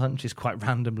kicks and punches quite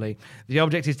randomly. The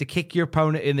object is to kick your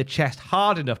opponent in the chest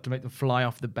hard enough to make them fly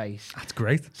off the base. That's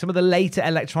great. Some of the later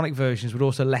electronic versions would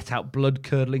also let out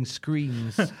blood-curdling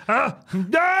screams. Me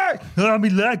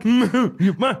leg.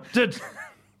 You murdered.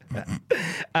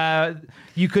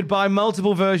 You could buy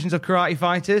multiple versions of Karate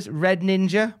Fighters: Red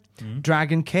Ninja,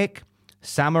 Dragon Kick,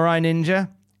 Samurai Ninja,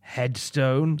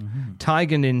 Headstone,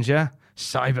 Tiger Ninja,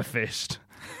 Cyber Fist.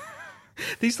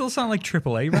 These still sound like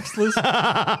AAA wrestlers.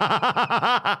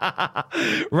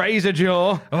 Razor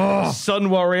Jaw, Sun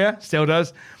Warrior, still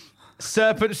does,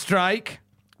 Serpent Strike,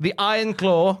 the Iron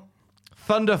Claw,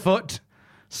 Thunderfoot,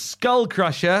 Skull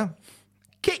Crusher,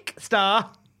 Kick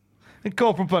Star, and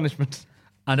Corporal Punishment.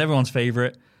 And everyone's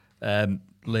favourite,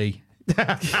 Lee.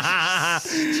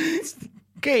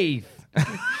 Keith.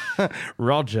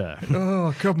 Roger.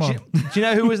 Oh, come on. Do you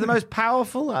know who was the most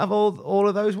powerful out of all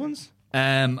of those ones?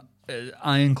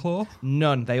 Iron Claw.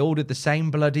 None. They all did the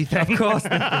same bloody thing. Of course they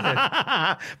did.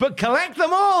 But collect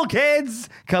them all, kids.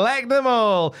 Collect them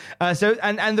all.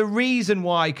 And the reason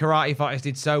why Karate Fighters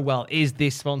did so well is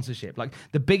this sponsorship. Like,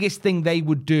 the biggest thing they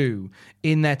would do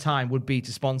in their time would be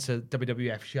to sponsor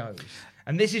WWF shows.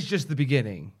 And this is just the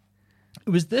beginning.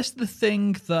 Was this the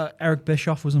thing that Eric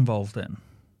Bischoff was involved in?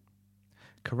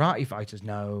 Karate Fighters,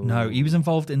 no. No, he was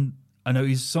involved in... I know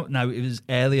it was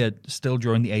earlier, still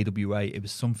during the AWA. It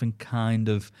was something kind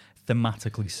of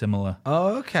thematically similar.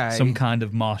 Oh, okay. Some kind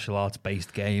of martial arts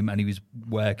based game, and he was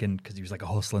working because he was like a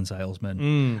hustling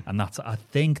salesman. And I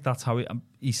think that's how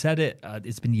he said it.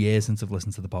 It's been years since I've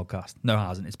listened to the podcast. No, it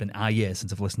hasn't. It's been a year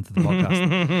since I've listened to the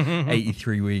podcast.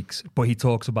 83 weeks. But he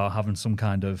talks about having some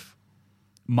kind of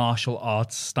martial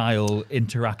arts style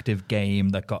interactive game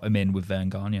that got him in with Vern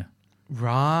Gagne.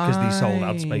 Right. Because they sold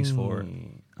ad space for it.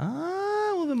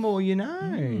 Ah, well, the more you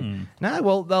know. No,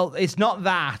 well, it's not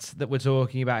that we're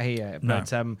talking about here.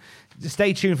 But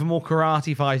stay tuned for more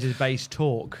Karate Fighters-based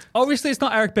talk. Obviously, it's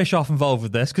not Eric Bischoff involved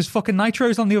with this because fucking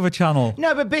Nitro's on the other channel.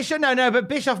 No, but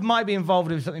Bischoff might be involved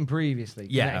with something previously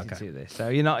connected to this. So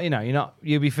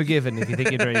you'll be forgiven if you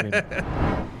think you're dreaming.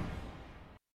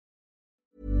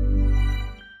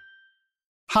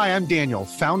 Hi, I'm Daniel,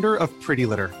 founder of Pretty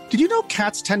Litter. Did you know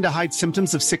cats tend to hide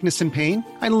symptoms of sickness and pain?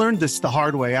 I learned this the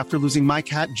hard way after losing my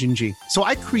cat, Gingy. So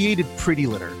I created Pretty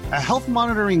Litter, a health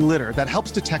monitoring litter that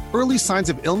helps detect early signs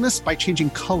of illness by changing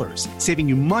colors, saving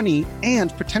you money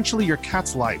and potentially your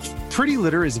cat's life. Pretty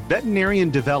Litter is veterinarian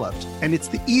developed, and it's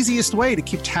the easiest way to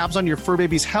keep tabs on your fur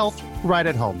baby's health right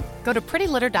at home. Go to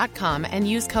prettylitter.com and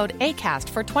use code ACAST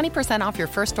for 20% off your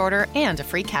first order and a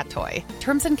free cat toy.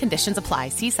 Terms and conditions apply.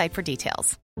 See site for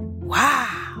details.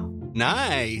 Wow.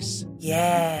 Nice.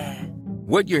 Yeah.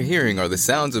 What you're hearing are the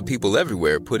sounds of people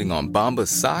everywhere putting on Bombas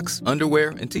socks,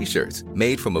 underwear, and T-shirts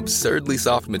made from absurdly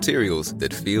soft materials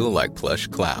that feel like plush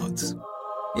clouds.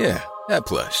 Yeah, that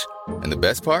plush. And the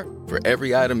best part? For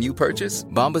every item you purchase,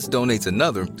 Bombas donates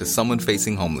another to someone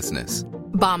facing homelessness.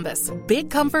 Bombas. Big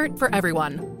comfort for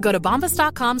everyone. Go to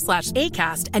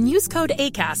bombas.com/ACAST and use code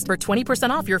ACAST for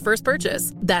 20% off your first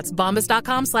purchase. That's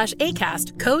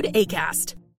bombas.com/ACAST. Code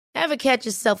ACAST. Ever catch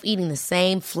yourself eating the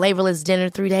same flavorless dinner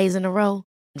 3 days in a row?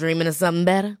 Dreaming of something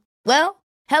better? Well,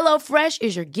 HelloFresh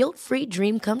is your guilt-free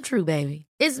dream come true, baby.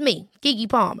 It's me, Keke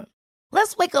Palmer.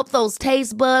 Let's wake up those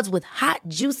taste buds with hot,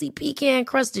 juicy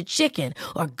pecan-crusted chicken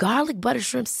or garlic butter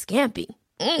shrimp scampi.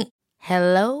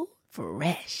 Hello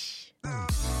Fresh.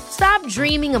 Stop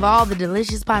dreaming of all the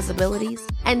delicious possibilities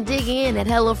and dig in at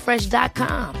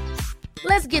HelloFresh.com.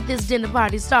 Let's get this dinner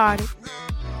party started.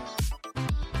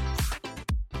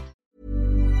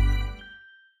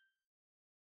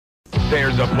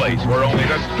 There's a place where only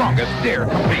the strongest dare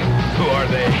compete. Who are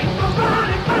they?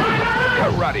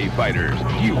 Karate Fighters.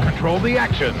 You control the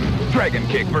action. Dragon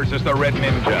Kick versus the Red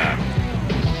Ninja.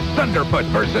 Thunderfoot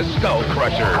versus Skull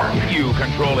Crusher. You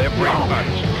control every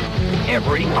punch,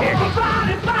 every kick.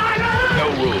 No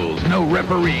rules, no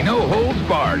referee, no holds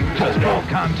barred. Just full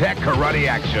contact karate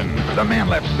action. The man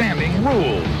left standing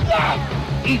rules.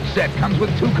 Each set comes with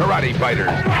 2 Karate Fighters.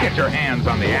 Get your hands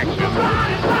on the action.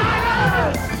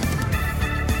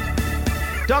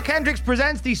 Doc Hendricks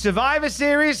presents the Survivor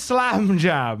Series Slam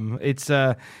Jam. It's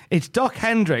Doc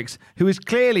Hendricks, who has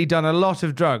clearly done a lot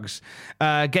of drugs,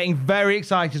 getting very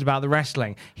excited about the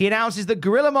wrestling. He announces that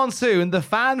Gorilla Monsoon, the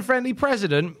fan-friendly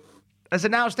president, has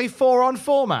announced a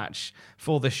 4-on-4 match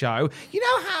for the show. You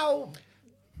know how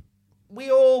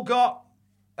we all got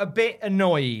a bit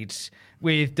annoyed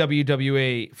with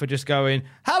WWE for just going,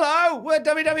 hello, we're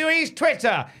WWE's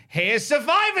Twitter. Here's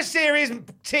Survivor Series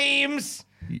teams.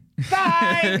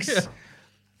 Thanks.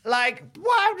 Like,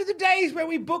 what happened to the days where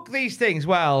we book these things?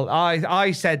 Well,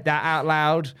 I said that out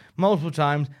loud multiple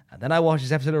times, and then I watched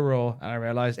this episode of Raw, and I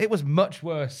realized it was much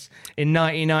worse in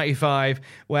 1995,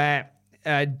 where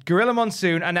Gorilla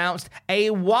Monsoon announced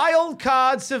a wild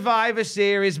card Survivor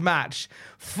Series match.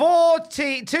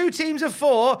 2 teams of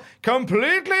 4,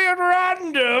 completely at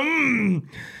random,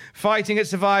 fighting at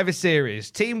Survivor Series.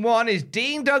 Team 1 is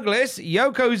Dean Douglas,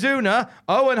 Yokozuna,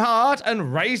 Owen Hart,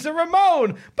 and Razor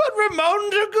Ramon. But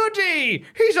Ramon's a goodie.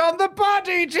 He's on the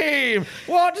buddy team.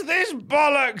 What's this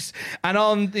bollocks? And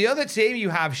on the other team, you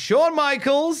have Shawn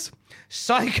Michaels,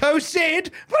 Psycho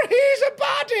Sid, but he's a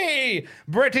buddy.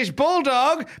 British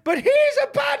Bulldog, but he's a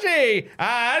buddy.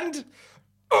 And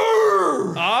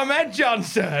Ahmed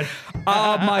Johnson.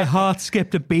 Oh, my heart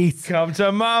skipped a beat. Come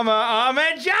to mama,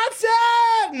 Ahmed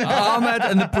Johnson. Ahmed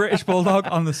and the British Bulldog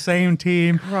on the same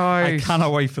team. Christ. I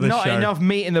cannot wait for this Not show. enough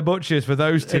meat in the butchers for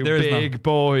those 2 big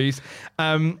boys.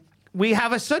 We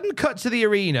have a sudden cut to the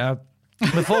arena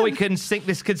before we can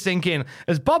this could sink in,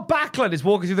 as Bob Backlund is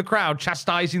walking through the crowd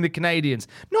chastising the Canadians.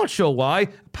 Not sure why.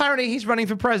 Apparently he's running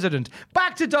for president.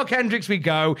 Back to Doc Hendricks we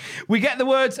go. We get the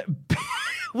words...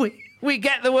 We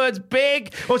get the words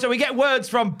big. Also, we get words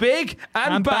from big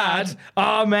and bad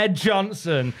Ahmed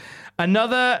Johnson.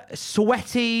 Another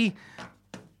sweaty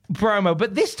promo,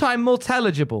 but this time more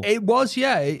intelligible. It was,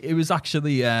 yeah. It was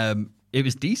actually... it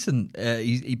was decent.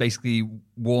 He basically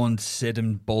warned Sid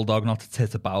and Bulldog not to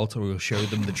tit about, or he'll show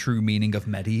them the true meaning of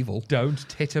medieval. Don't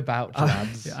tit about,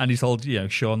 lads. And he told,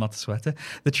 Shawn not to sweat it.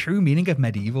 The true meaning of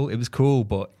medieval, it was cool,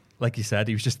 but like you said,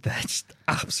 he was just there, just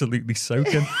absolutely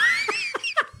soaking.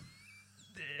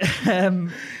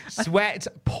 Sweat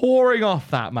pouring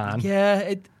off that man.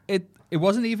 Yeah, it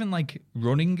wasn't even like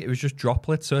running; it was just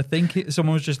droplets. So I think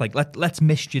someone was just like, "Let's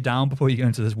mist you down before you go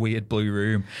into this weird blue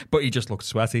room." But he just looked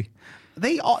sweaty.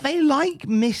 They like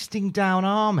misting down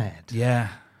Ahmed. Yeah,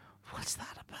 What's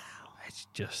that about? it's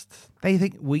just They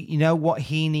think you know what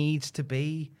he needs to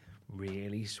be?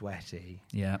 Really sweaty.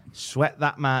 yeah. Sweat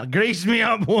that man. Grease me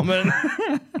up, woman.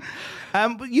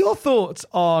 But your thoughts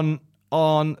on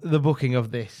the booking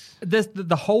of this?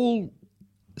 The whole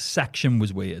section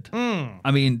was weird.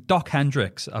 I mean, Doc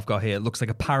Hendricks, I've got here, looks like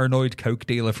a paranoid coke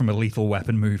dealer from a Lethal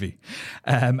Weapon movie.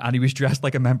 And he was dressed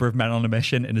like a member of Men on a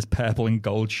Mission in his purple and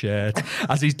gold shirt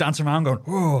as he's dancing around going,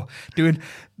 oh, doing...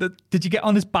 Did you get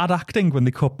on his bad acting when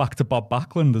they cut back to Bob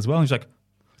Backlund as well? And he's like,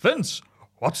 Vince,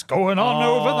 what's going on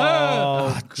over there?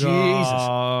 Oh,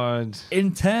 Jesus.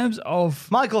 In terms of...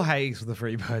 Michael Hayes for the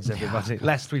Freebirds, everybody,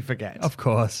 lest we forget. Of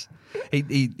course.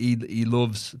 He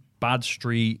loves Bad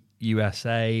Street,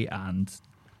 USA, and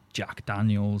Jack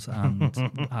Daniels, and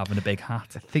having a big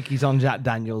hat. I think he's on Jack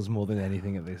Daniels more than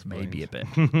anything at this point. Maybe a bit.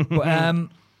 But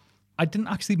I didn't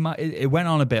actually... It went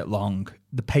on a bit long.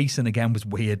 The pacing, again, was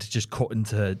weird, just cutting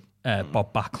to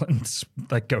Bob Backlund's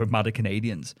like going mad at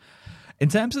Canadians. In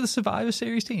terms of the Survivor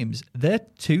Series teams, they're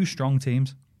two strong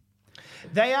teams.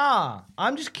 They are.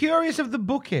 I'm just curious of the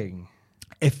booking.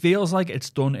 It feels like it's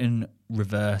done in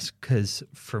reverse because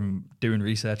from doing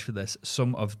research for this,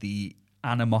 some of the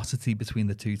animosity between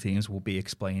the two teams will be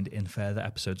explained in further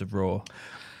episodes of Raw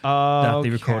that they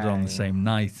recorded on the same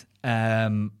night.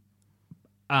 And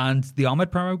the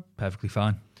Ahmed promo, perfectly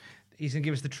fine. He's going to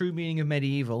give us the true meaning of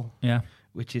medieval. Yeah.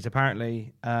 Which is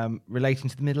apparently relating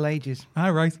to the Middle Ages. Ah,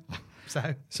 right.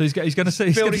 So he's going to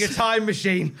say... Building a time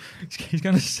machine. He's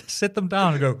going to sit them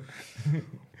down and go...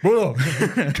 Brother,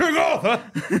 King Arthur,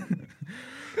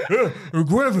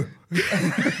 Guinevere.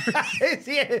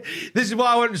 This is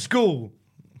why I went to school.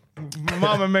 My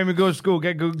mama made me go to school,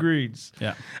 get good grades.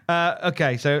 Yeah.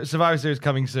 Okay, so Survivor Series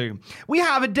coming soon. We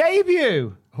have a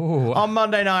debut on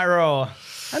Monday Night Raw.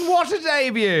 And what a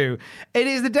debut. It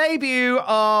is the debut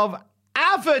of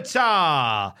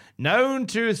Avatar, known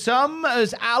to some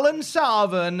as Alan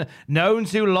Sarvan, known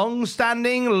to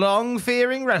long-standing,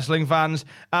 long-fearing wrestling fans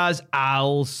as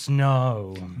Al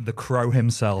Snow. The Crow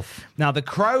himself. Now, the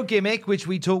Crow gimmick, which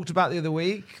we talked about the other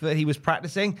week, that he was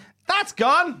practicing, that's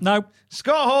gone. No.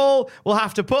 Scott Hall will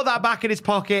have to put that back in his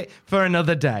pocket for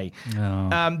another day.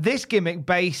 No. This gimmick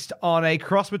based on a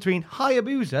cross between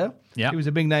Hayabusa, Yep. who was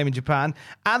a big name in Japan,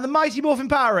 and the Mighty Morphin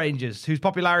Power Rangers, whose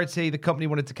popularity the company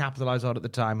wanted to capitalize on at the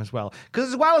time as well. Because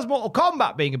as well as Mortal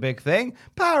Kombat being a big thing,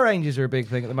 Power Rangers are a big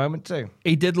thing at the moment too.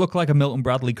 He did look like a Milton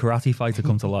Bradley karate fighter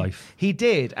come to life. He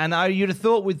did, and you'd have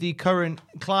thought with the current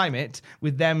climate,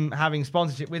 with them having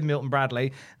sponsorship with Milton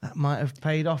Bradley, that might have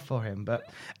paid off for him. But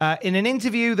in an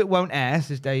interview that won't air,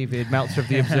 says David Meltzer of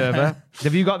The Observer,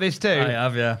 have you got this too? I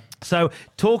have, yeah. So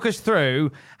talk us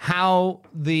through how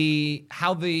the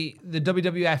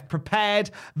WWF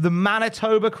prepared the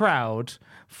Manitoba crowd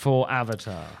for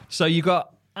Avatar. So you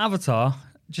got Avatar.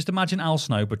 Just imagine Al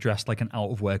Snow, but dressed like an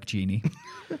out-of-work genie.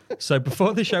 So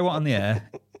before the show went on the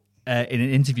air, in an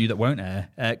interview that won't air,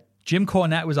 Jim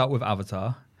Cornette was out with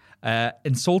Avatar,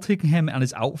 insulting him and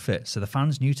his outfit, so the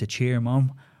fans knew to cheer him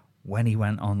on when he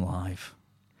went on live.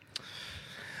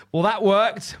 Well, that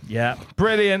worked. Yeah.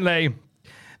 Brilliantly.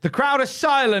 The crowd are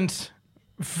silent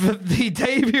for the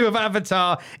debut of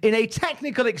Avatar in a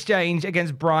technical exchange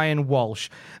against Brian Walsh.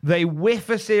 They whiff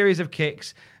a series of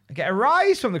kicks, get a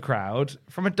rise from the crowd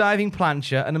from a diving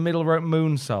plancha and a middle rope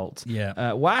moonsault.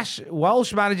 Yeah.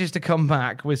 Walsh manages to come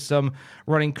back with some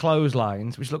running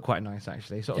clotheslines, which look quite nice,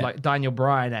 actually. Sort of like Daniel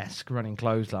Bryan-esque running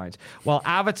clotheslines. While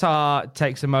Avatar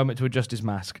takes a moment to adjust his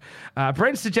mask.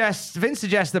 Vince suggests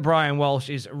that Brian Walsh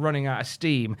is running out of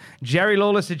steam. Jerry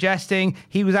Lawler suggesting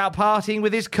he was out partying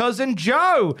with his cousin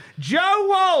Joe. Joe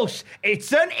Walsh!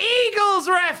 It's an Eagles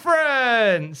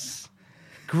reference!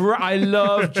 I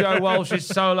love Joe Walsh's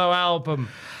solo album.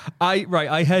 I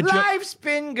heard Life's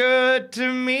been good to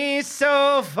me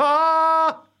so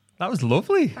far. That was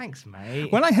lovely. Thanks, mate.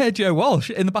 When I heard Joe Walsh,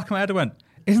 in the back of my head I went,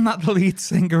 isn't that the lead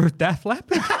singer of Def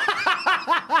Leppard?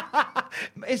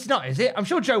 It's not, is it? I'm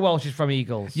sure Joe Walsh is from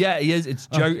Eagles. Yeah, he is. It's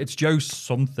Joe. It's Joe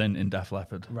something in Def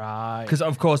Leppard. Right. Because,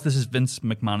 of course, this is Vince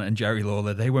McMahon and Jerry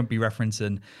Lawler. They won't be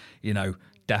referencing,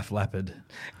 Def Leppard.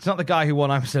 It's not the guy who won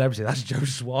I'm a Celebrity. That's Joe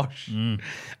Swash.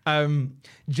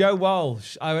 Joe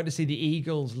Walsh. I went to see the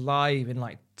Eagles live in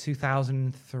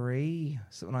 2003,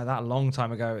 something like that, a long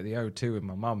time ago at the O2 with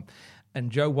my mum. And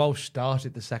Joe Walsh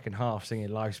started the second half singing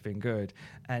Life's Been Good,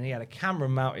 and he had a camera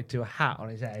mounted to a hat on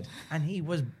his head, and he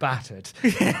was battered.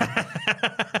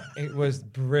 It was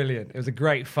brilliant. It was a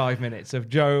great 5 minutes of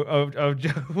Joe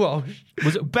Walsh.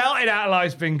 Was it belted out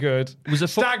Life's Been Good? Was it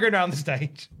staggering around the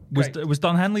stage? Was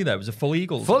Don Henley there? Was it full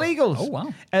Eagles? Full Eagles. Oh,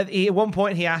 wow. At one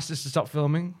point, he asked us to stop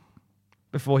filming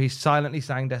before he silently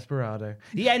sang Desperado.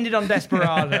 He ended on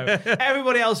Desperado.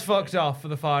 Everybody else fucked off for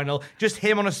the final. Just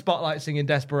him on a spotlight singing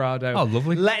Desperado. Oh,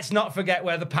 lovely. Let's not forget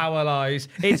where the power lies.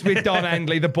 It's with Don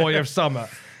Henley, the boy of summer.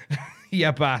 You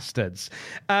bastards.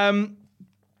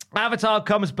 Avatar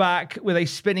comes back with a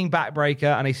spinning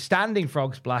backbreaker and a standing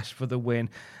frog splash for the win.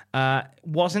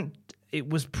 It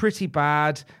was pretty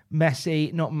bad,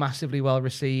 messy, not massively well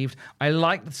received. I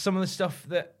liked some of the stuff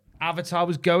that Avatar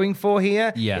was going for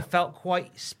here. Yeah. It felt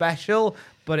quite special,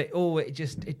 but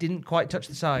it didn't quite touch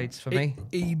the sides for me.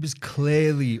 He was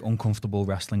clearly uncomfortable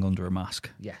wrestling under a mask.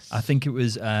 Yes. I think it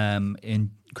was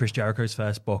in Chris Jericho's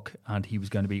first book, and he was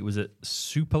going to be, was it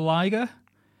Superliga?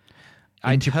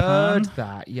 I'd heard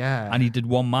that, yeah. And he did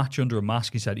one match under a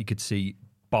mask. He said he could see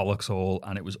bollocks all,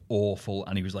 and it was awful.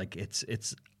 And he was like, it's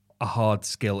a hard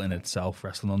skill in itself,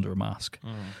 wrestling under a mask.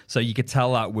 So you could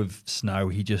tell that with Snow.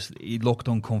 He looked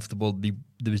uncomfortable.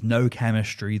 There was no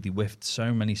chemistry. They whiffed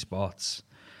so many spots.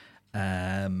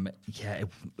 It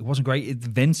wasn't great.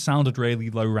 Vince sounded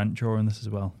really low rent during this as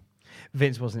well.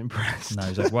 Vince wasn't impressed. No,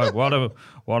 he's like, what a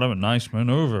nice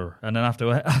maneuver. And then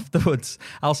afterwards,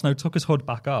 Al Snow took his hood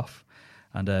back off.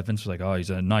 And Vince was like, oh, he's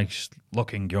a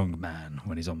nice-looking young man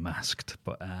when he's unmasked.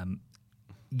 But,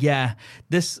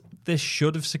 this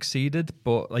should have succeeded.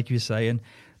 But like you were saying,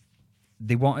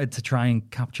 they wanted to try and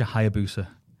capture Hayabusa.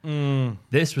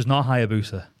 This was not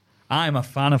Hayabusa. I'm a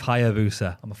fan of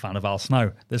Hayabusa. I'm a fan of Al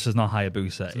Snow. This was not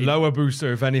Hayabusa. Lower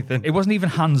Busa, if anything. It wasn't even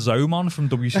Hanzomon from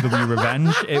WCW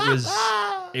Revenge.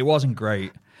 It wasn't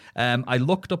great. I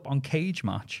looked up on Cage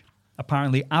Match.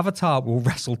 Apparently, Avatar will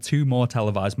wrestle 2 more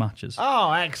televised matches.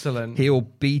 Oh, excellent. He'll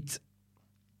beat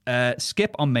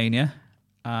Skip on Mania,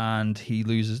 and he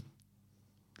loses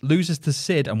to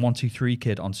Sid and 1-2-3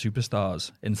 Kid on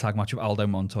Superstars in the tag match with Aldo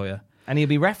Montoya. And he'll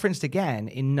be referenced again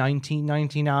in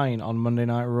 1999 on Monday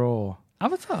Night Raw.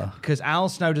 Avatar? Because Al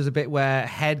Snow does a bit where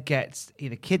Head gets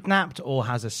either kidnapped or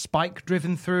has a spike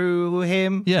driven through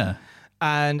him. Yeah.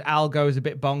 And Al goes a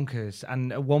bit bonkers.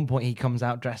 And at one point, he comes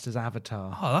out dressed as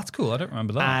Avatar. Oh, that's cool. I don't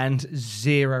remember that. And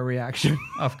 0 reaction.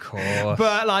 Of course.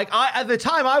 But at the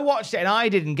time I watched it and I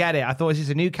didn't get it. I thought, is this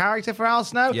a new character for Al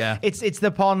Snow? Yeah. It's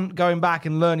upon going back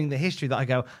and learning the history that I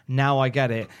go, now I get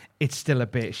it. It's still a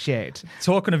bit shit.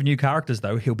 Talking of new characters,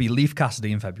 though, he'll be Leif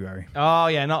Cassidy in February. Oh,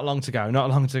 yeah, not long to go.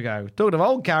 Talking of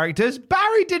old characters,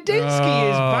 Barry Didinsky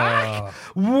is back.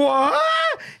 What?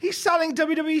 He's selling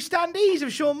WWE standees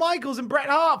of Shawn Michaels and Bret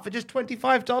Hart for just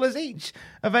 $25 each.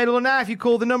 Available now if you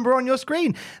call the number on your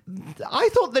screen. I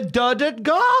thought the dud had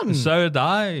gone. So did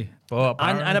I. But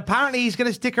and apparently he's going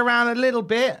to stick around a little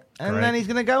bit, and then he's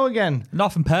going to go again.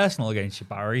 Nothing personal against you,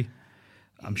 Barry.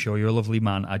 I'm sure you're a lovely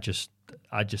man. I just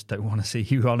don't want to see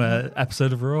you on an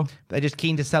episode of Raw. They're just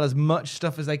keen to sell as much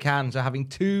stuff as they can. So having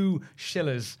 2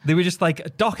 shillers. They were just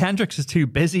like, Doc Hendricks is too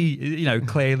busy,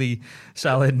 clearly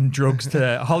selling drugs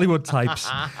to Hollywood types.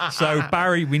 So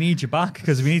Barry, we need you back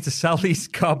because we need to sell these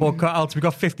cardboard cutouts. We've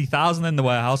got 50,000 in the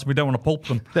warehouse. We don't want to pulp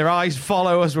them. Their eyes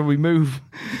follow us when we move.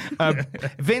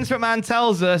 Vince McMahon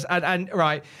tells us, and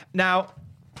right now,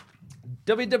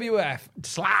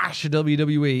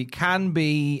 WWF/WWE can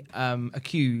be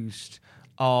accused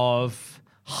of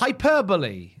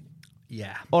hyperbole.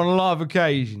 Yeah. On a lot of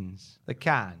occasions. They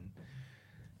can.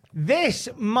 This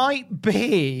might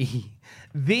be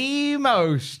the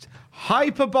most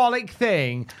hyperbolic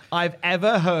thing I've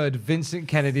ever heard Vincent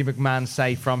Kennedy McMahon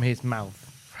say from his mouth.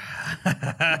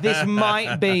 This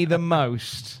might be the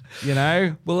most,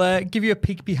 We'll give you a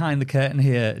peek behind the curtain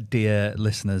here, dear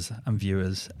listeners and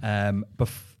viewers. While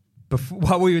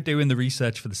we were doing the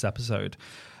research for this episode,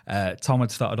 Tom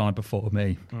had started on it before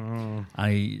me.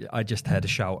 I just heard a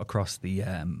shout across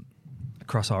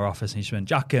our office, and he just went,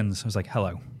 "Jackins." I was like,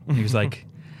 "Hello." And he was like,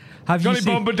 "Have you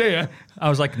seen Bombardier?" I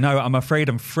was like, "No, I'm afraid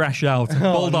I'm fresh out."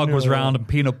 Bulldog was round and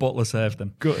Peanut Butler served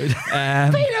him. Good.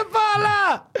 Peanut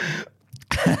Butler!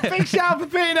 Big shout for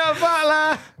Peanut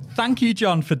Butler! Thank you,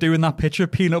 John, for doing that picture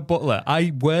of Peanut Butler.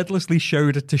 I wordlessly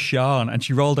showed it to Sean, and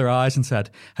she rolled her eyes and said,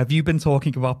 "Have you been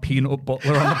talking about Peanut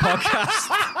Butler on the podcast?"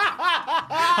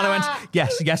 And I went,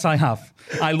 yes, I have.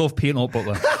 I love Peanut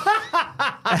Butler.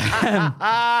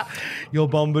 Your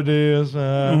bombardier,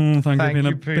 sir. Thank you,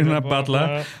 Peanut being a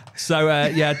battler.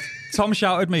 So, Tom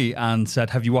shouted me and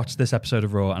said, have you watched this episode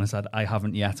of Raw? And I said, I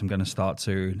haven't yet. I'm going to start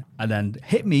soon. And then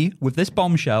hit me with this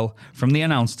bombshell from the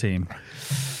announce team.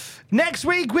 Next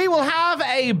week, we will have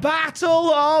a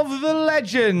Battle of the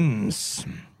Legends.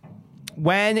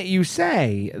 When you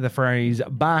say the phrase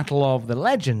Battle of the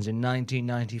Legends in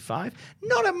 1995,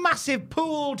 not a massive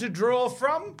pool to draw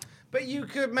from, but you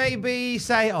could maybe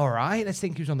say, all right, let's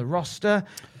think who's on the roster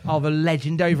of a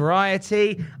legendary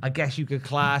variety. I guess you could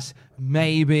class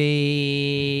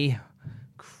maybe,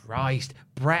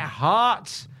 Bret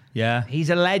Hart. Yeah. He's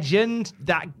a legend.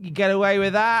 That you get away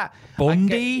with that.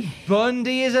 Bundy.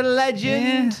 Bundy is a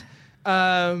legend.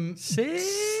 Sid?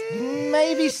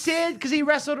 Maybe Sid, because he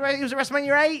was at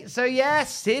WrestleMania 8. So, yeah,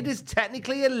 Sid is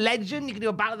technically a legend. You can do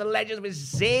a Battle of the Legends with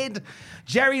Sid.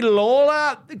 Jerry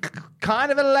Lawler,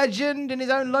 kind of a legend in his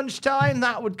own lunchtime.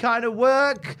 That would kind of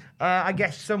work. I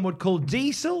guess some would call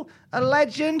Diesel a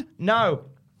legend. No,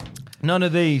 none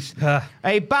of these.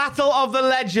 A Battle of the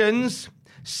Legends.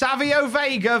 Savio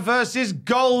Vega versus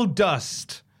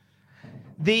Goldust.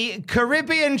 The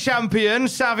Caribbean champion,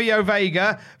 Savio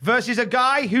Vega, versus a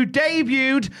guy who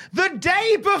debuted the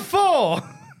day before.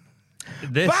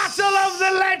 Battle of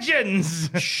the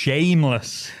Legends.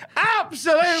 Shameless.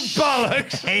 Absolute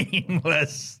bollocks.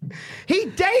 Shameless. He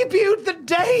debuted the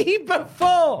day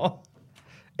before.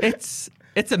 It's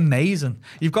amazing.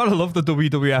 You've got to love the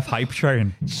WWF hype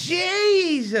train.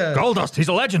 Jesus. Goldust, he's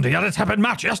a legend. He had a tepid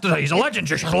match yesterday. He's a legend.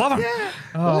 You should love him. Yeah.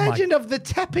 Legend of the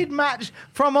tepid match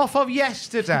from off of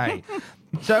yesterday.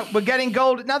 So we're getting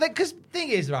Gold now. Because the thing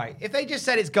is, right? If they just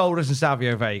said it's Goldust and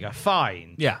Savio Vega,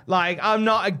 fine. Yeah. Like I'm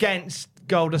not against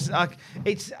Goldust.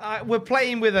 We're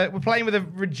playing with a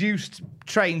reduced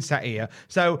train set here.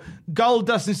 So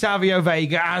Goldust and Savio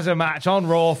Vega as a match on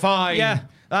Raw, fine. Yeah.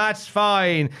 That's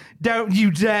fine. Don't you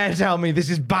dare tell me this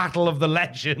is Battle of the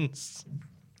Legends.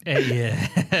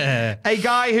 Yeah. A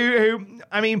guy who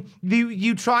I mean,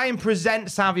 you try and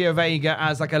present Savio Vega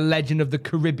as like a legend of the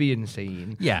Caribbean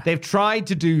scene. Yeah. They've tried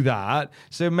to do that,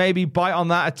 so maybe bite on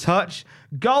that a touch.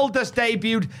 Goldust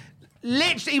debuted.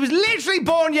 He was literally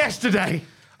born yesterday.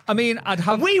 I mean,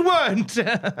 we weren't.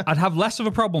 I'd have less of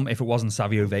a problem if it wasn't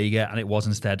Savio Vega and it was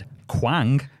instead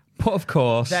Kwang. But of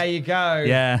course. There you go.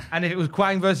 Yeah. And if it was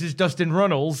Kwang versus Dustin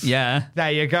Runnels. Yeah.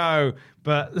 There you go.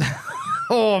 But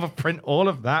I'll print all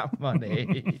of that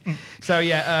money. So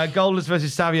yeah, Goldust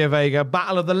versus Savio Vega,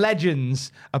 Battle of the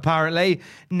Legends, apparently,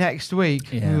 next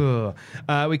week. Yeah.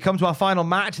 We come to our final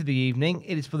match of the evening.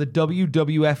 It is for the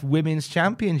WWF Women's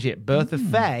Championship. Bertha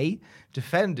Faye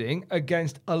defending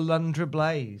against Alundra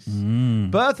Blaze.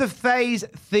 Bertha Faye's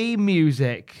theme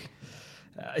music.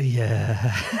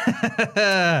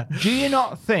 Yeah. Do you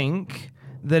not think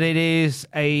that it is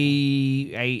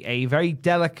a very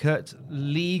delicate,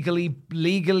 legally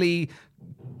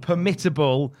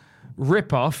permittable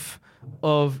rip-off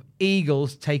of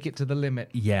Eagles' Take It to the Limit?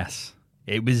 Yes.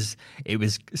 It was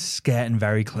skating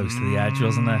very close to the edge,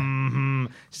 wasn't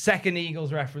it? Second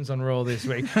Eagles reference on Raw this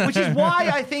week, which is why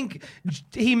I think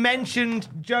he mentioned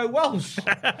Joe Walsh,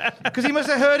 because he must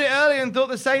have heard it earlier and thought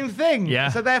the same thing. Yeah.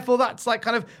 So therefore, that's like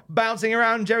kind of bouncing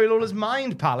around Jerry Lawler's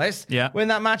mind palace when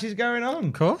that match is going on.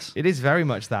 Of course. It is very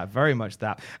much that, very much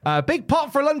that. Big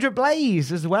pop for Alundra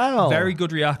Blaze as well. Very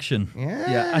good reaction.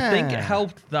 Yeah. I think it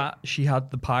helped that she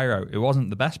had the pyro. It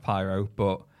wasn't the best pyro,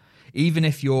 but even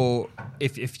if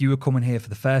if you were coming here for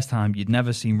the first time, you'd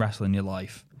never seen wrestling in your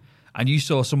life, and you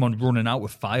saw someone running out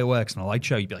with fireworks and a light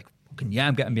show, you'd be like, fucking yeah,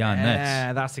 I'm getting behind this.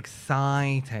 Yeah, that's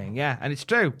exciting. Yeah, and it's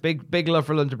true. Big love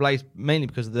for Alundra Blaze, mainly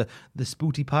because of the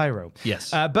spooty pyro.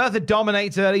 Yes. Bertha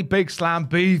dominates early, big slam,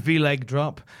 beefy leg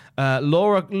drop.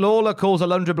 Lawler calls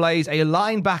Alundra Blaze a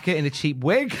linebacker in a cheap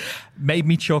wig. Made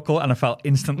me chuckle and I felt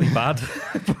instantly bad.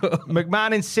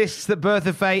 McMahon insists that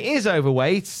Bertha Faye is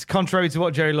overweight, contrary to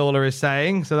what Jerry Lawler is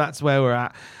saying, so that's where we're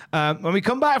at. When we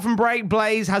come back from break,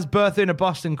 Blaze has Bertha in a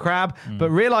Boston Crab, but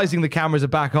realizing the cameras are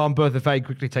back on, Bertha Faye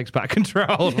quickly takes back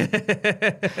control.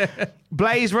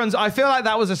 Blaze runs. I feel like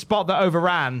that was a spot that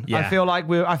overran. Yeah. I feel like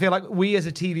we as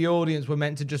a TV audience were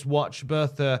meant to just watch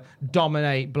Bertha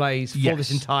dominate Blaze for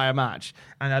this entire match,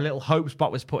 and a little hope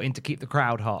spot was put in to keep the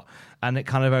crowd hot, and it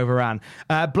kind of overran.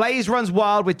 Blaze runs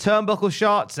wild with turnbuckle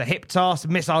shots, a hip toss,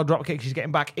 missile dropkick. She's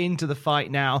getting back into the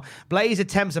fight now. Blaze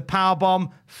attempts a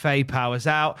powerbomb. Faye powers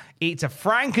out, eats a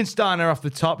Frankensteiner off the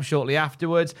top shortly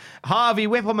afterwards. Harvey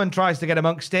Whippleman tries to get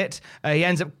amongst it.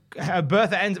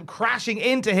 Bertha ends up crashing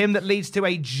into him. That leads to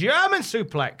a German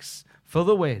suplex for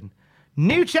the win.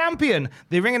 New champion.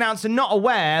 The ring announcer not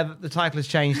aware that the title has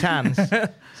changed hands.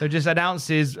 So just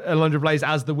announces Alundra Blaze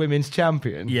as the women's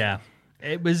champion. Yeah.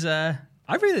 It was...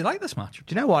 I really like this match.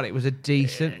 Do you know what? It was a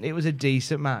decent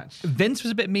match. Vince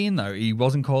was a bit mean, though. He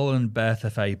wasn't calling Bertha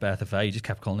Faye. He just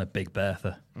kept calling her Big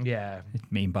Bertha. Yeah.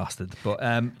 Mean bastard. But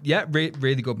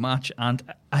really good match, and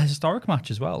a historic match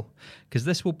as well, because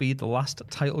this will be the last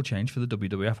title change for the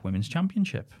WWF Women's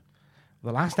Championship.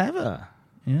 The last ever?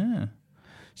 Yeah.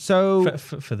 So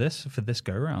for this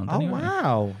go round. Oh, anyway.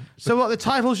 wow. So what, the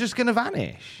title's just going to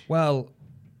vanish? Well,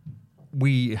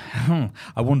 I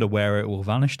wonder where it will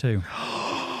vanish to.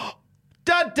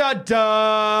 Da da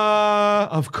da!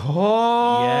 Of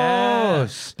course. Yeah.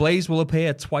 Blaze will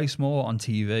appear twice more on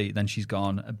TV, then she's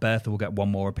gone. Bertha will get one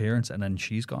more appearance, and then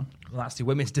she's gone. Well, that's the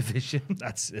women's division.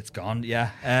 It's gone.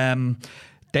 Yeah.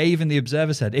 Dave in the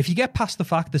Observer said, if you get past the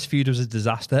fact this feud was a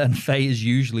disaster and Faye is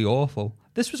usually awful,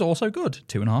 this was also good.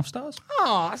 2.5 stars.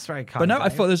 Oh, that's very kind. But no, I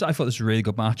thought this was a really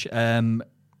good match.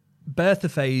 Bertha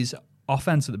Faye's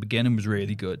offense at the beginning was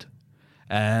really good.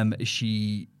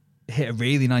 She hit a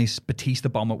really nice Batista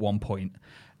bomb at one point.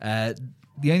 The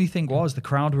only thing was the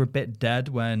crowd were a bit dead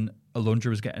when Alundra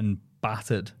was getting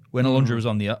battered. When Alundra was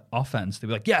on the offense, they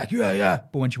were like, yeah.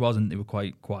 But when she wasn't, they were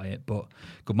quite quiet. But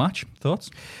good match.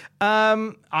 Thoughts?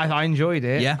 I enjoyed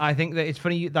it. Yeah. I think that it's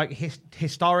funny, like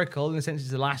historical in the sense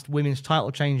it's the last women's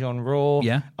title change on Raw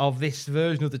of this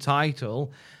version of the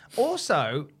title.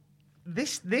 Also,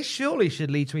 this surely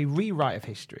should lead to a rewrite of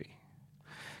history.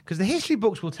 Because the history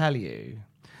books will tell you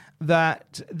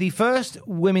that the first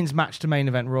women's match to main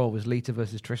event Raw was Lita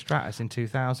versus Trish Stratus in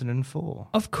 2004.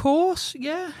 Of course,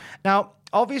 yeah. Now,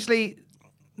 obviously,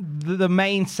 the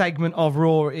main segment of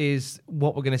Raw is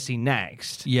what we're going to see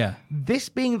next. Yeah. This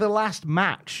being the last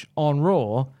match on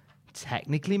Raw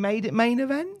technically made it main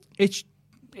event? It's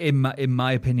in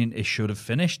my opinion, it should have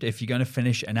finished. If you're going to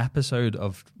finish an episode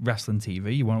of wrestling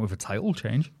TV, you want it with a title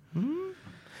change.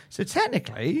 So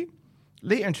technically,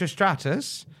 Lita and Trish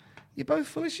Stratus, you're both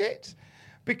full of shit.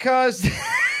 Because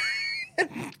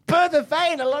Bertha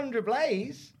Faye and Alundra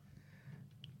Blaze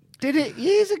did it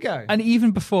years ago. And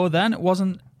even before then, it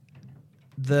wasn't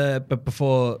but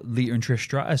before Lita and Trish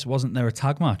Stratus, wasn't there a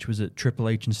tag match? Was it Triple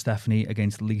H and Stephanie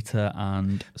against Lita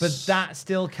and... But that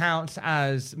still counts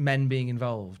as men being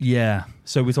involved. Yeah.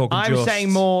 So we're talking I'm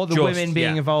saying more the women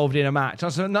being yeah. involved in a match.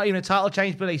 So not even a title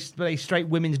change, but a straight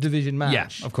women's division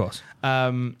match. Yeah, of course.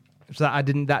 So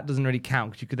that doesn't really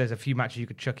count because there's a few matches you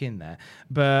could chuck in there.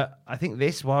 But I think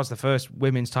this was the first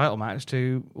women's title match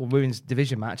or women's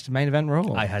division match to main event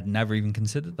Raw. I had never even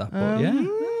considered that, but yeah.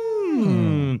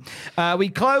 We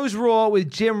close Raw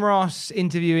with Jim Ross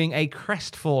interviewing a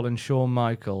crestfallen Shawn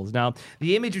Michaels. Now,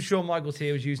 the image of Shawn Michaels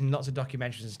here was used in lots of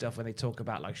documentaries and stuff when they talk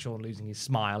about like Shawn losing his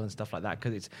smile and stuff like that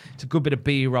because it's a good bit of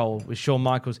B-roll with Shawn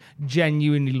Michaels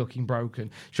genuinely looking broken.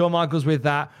 Shawn Michaels with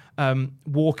that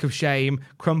walk of shame,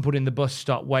 crumpled in the bus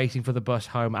stop, waiting for the bus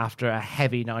home after a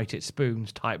heavy night at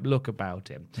Spoons type look about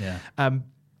him. Yeah.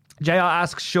 JR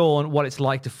asks Shawn what it's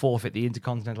like to forfeit the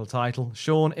Intercontinental title.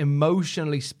 Shawn,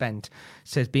 emotionally spent,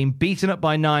 says being beaten up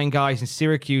by 9 guys in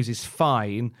Syracuse is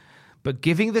fine, but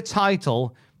giving the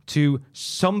title to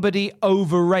somebody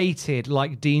overrated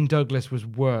like Dean Douglas was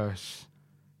worse.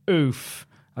 Oof.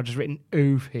 I've just written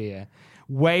oof here.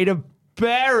 Way to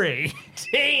bury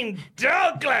Dean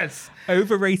Douglas.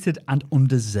 Overrated and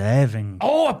undeserving.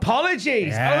 Oh,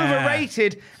 apologies. Yeah.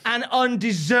 Overrated and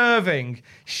undeserving.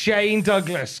 Shane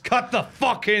Douglas. Cut the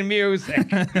fucking music.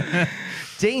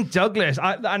 Dean Douglas.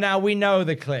 Now, we know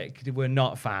the clique. We're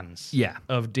not fans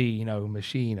of Dino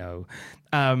Machino.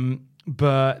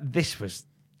 But this was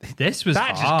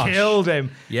that harsh. Just killed him.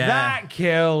 Yeah. That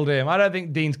killed him. I don't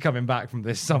think Dean's coming back from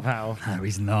this somehow. No,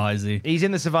 he's not, is he? He's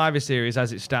in the Survivor Series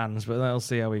as it stands, but we'll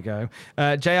see how we go.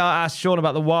 JR asked Shawn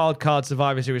about the Wild Card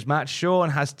Survivor Series match.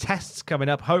 Shawn has tests coming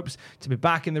up, hopes to be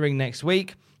back in the ring next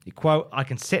week. He quote, I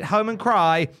can sit home and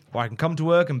cry, or I can come to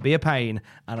work and be a pain.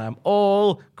 And I'm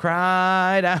all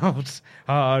cried out.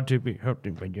 Hard to be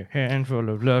hurting when your hand full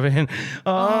of loving.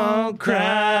 All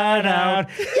cried out.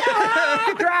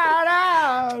 Yeah, cried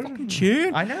out. Fucking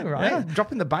tune. I know, right? Yeah.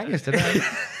 Dropping the bangers today.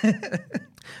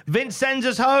 Vince sends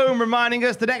us home, reminding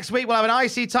us the next week we'll have an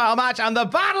IC title match and the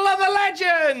Battle of the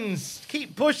Legends.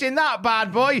 Keep pushing that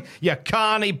bad boy, you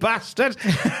carny bastard.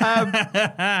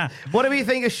 What do we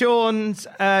think of Shawn's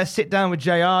sit down with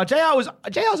JR?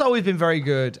 JR's always been very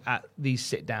good at these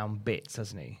sit down bits,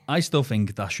 hasn't he? I still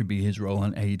think that should be his role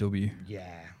in AEW. Yeah,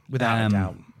 without a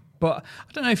doubt. But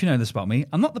I don't know if you know this about me.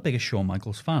 I'm not the biggest Shawn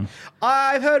Michaels fan.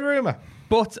 I've heard rumour.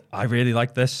 But I really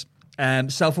like this.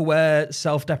 Self-aware,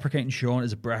 self-deprecating Shawn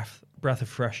is a breath breath of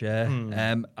fresh air.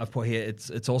 I've put here,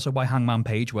 it's also why Hangman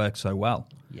Page works so well.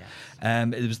 Yes.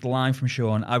 It was the line from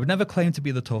Sean, I would never claim to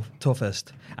be the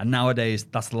toughest, and nowadays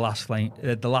that's the last thing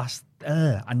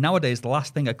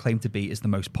I claim to be is the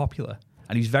most popular.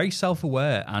 And he's very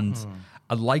self-aware, and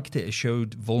I liked it. It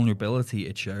showed vulnerability.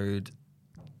 It showed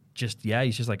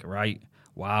he's just like, right,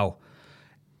 wow,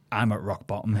 I'm at rock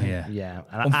bottom here. Yeah,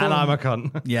 and I'm a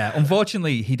cunt. Yeah,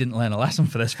 unfortunately, he didn't learn a lesson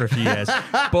for this for a few years.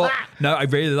 But no, I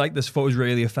really like this. Thought it was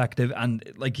really effective. And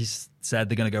like you said,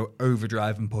 they're going to go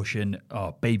overdrive and push in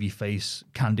babyface,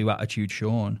 can-do attitude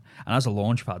Sean. And as a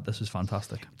launch pad, this was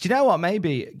fantastic. Do you know what?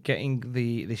 Maybe getting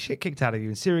the shit kicked out of you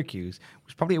in Syracuse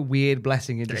was probably a weird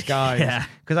blessing in disguise. Yeah.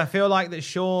 Because I feel like that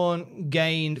Sean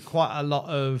gained quite a lot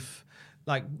of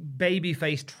like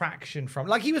babyface traction from,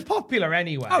 like, he was popular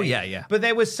anyway. Oh yeah. But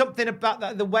there was something about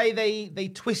that, the way they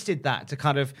twisted that to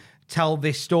kind of tell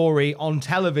this story on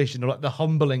television, or like the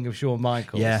humbling of Shawn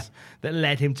Michaels, that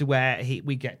led him to where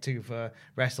we get to for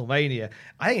WrestleMania.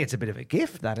 I think it's a bit of a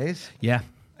gift, that is. Yeah.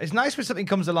 It's nice when something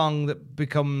comes along that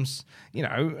becomes, you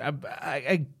know,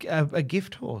 a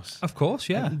gift horse. Of course,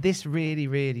 yeah. And this really,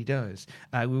 really does.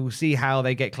 We will see how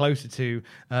they get closer to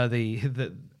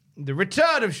the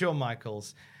return of Shawn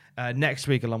Michaels next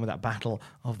week, along with that Battle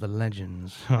of the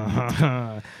Legends. What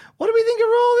do we think of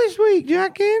Raw this week,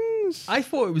 Jackins? I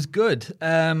thought it was good.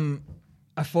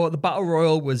 I thought the Battle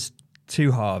Royal was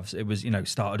two halves. It was,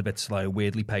 started a bit slow,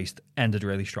 weirdly paced, ended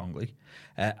really strongly.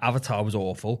 Avatar was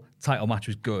awful. Title match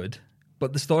was good.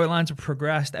 But the storylines have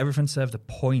progressed. Everything served a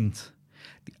point.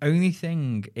 The only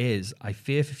thing is, I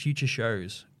fear for future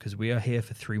shows, because we are here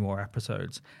for 3 more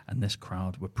episodes, and this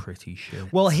crowd were pretty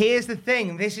shit. Well, here's the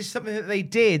thing. This is something that they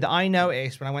did. I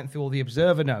noticed when I went through all the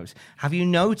Observer notes. Have you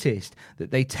noticed that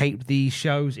they taped these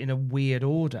shows in a weird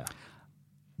order?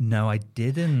 No, I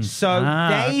didn't. So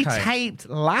they taped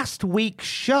last week's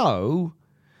show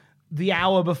the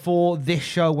hour before this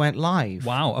show went live.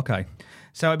 Wow, okay.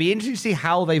 So it'd be interesting to see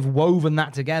how they've woven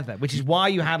that together, which is why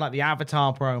you had like the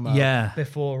Avatar promo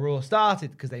before Raw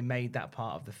started, because they made that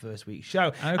part of the first week's show.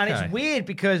 Okay. And it's weird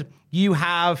because you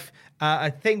have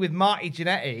a thing with Marty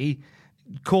Jannetty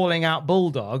calling out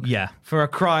Bulldog for a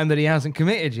crime that he hasn't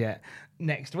committed yet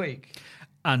next week.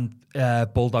 And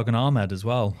Bulldog and Ahmed as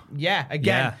well. Yeah,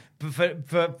 again, for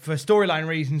storyline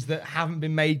reasons that haven't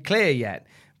been made clear yet,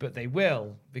 but they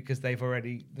will, because they've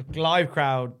already, the live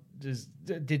crowd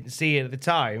didn't see it at the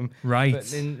time. Right. But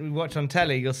then we watch on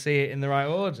telly, you'll see it in the right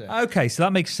order. Okay, so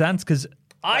that makes sense, because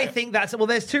I think that's, well,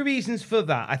 there's 2 reasons for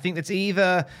that. I think that's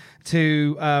either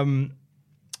to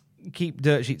keep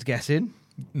Dirt Sheets guessing.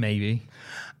 Maybe.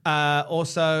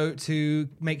 Also to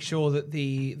make sure that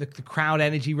the crowd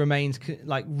energy remains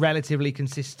like relatively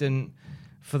consistent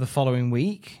for the following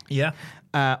week. Yeah.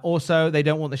 Also, they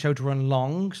don't want the show to run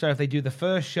long. So if they do the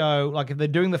first show, like if they're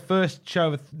doing the first show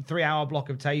of a 3-hour block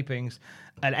of tapings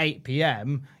at 8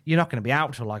 p.m., you're not going to be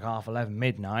out till like 11:30,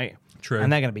 midnight. True.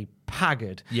 And they're going to be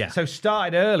haggard. Yeah. So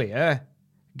start it earlier.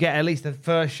 Get at least the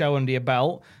first show under your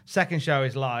belt. Second show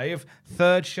is live.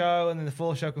 Third show, and then the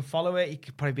fourth show can follow it. You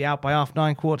could probably be out by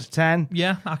 9:30, 9:45.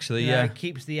 Yeah, actually, It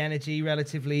keeps the energy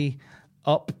relatively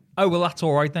up. Oh, well, that's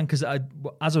all right then, because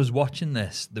as I was watching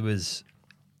this, it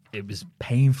was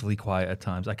painfully quiet at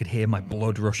times. I could hear my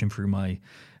blood rushing through my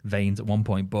veins at one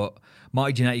point, but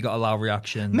Marty Jannetty got a loud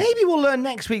reaction. Maybe we'll learn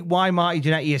next week why Marty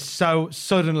Jannetty is so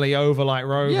suddenly over like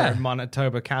Rover in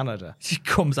Manitoba, Canada. She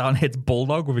comes out and hits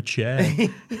Bulldog with a chair.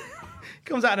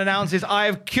 Comes out and announces, I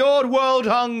have cured world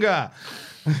hunger.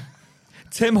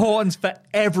 Tim Hortons for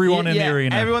everyone in the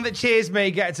arena. Everyone that cheers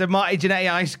me gets a Marty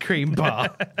Jannetty ice cream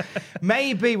bar.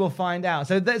 Maybe we'll find out.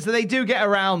 So they do get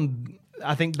around,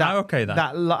 I think.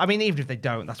 I mean, even if they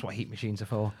don't, that's what heat machines are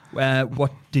for.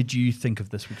 What did you think of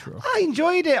this week's Raw? I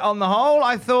enjoyed it on the whole.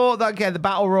 I thought that, the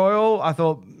Battle Royal, I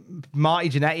thought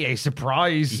Marty Jannetty, a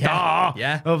surprise star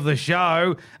of the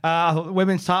show. I thought the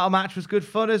women's title match was good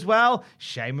fun as well.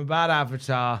 Shame about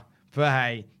Avatar. But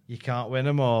hey, you can't win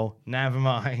them all. Never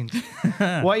mind.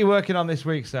 What are you working on this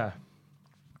week, sir?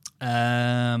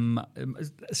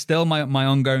 Still my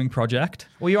ongoing project.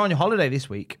 Well, you're on your holiday this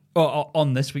week.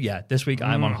 On this week, yeah. This week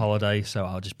I'm on holiday, so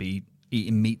I'll just be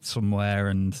eating meat somewhere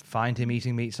and... Find him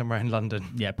eating meat somewhere in London.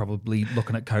 Yeah, probably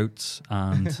looking at coats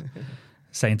and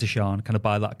saying to Sean, can I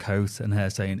buy that coat? And her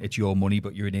saying, it's your money,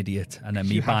 but you're an idiot. And then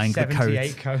me buying the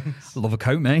coat. Coats. Love a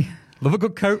coat, me. Love a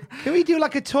good coat. Can we do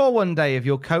like a tour one day of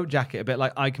your coat jacket, a bit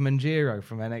like Ike Manjiro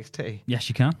from NXT? Yes,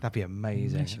 you can. That'd be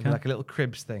amazing. Yes, you can. Like a little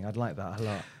cribs thing. I'd like that a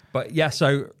lot. But yeah,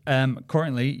 so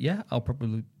currently, I'll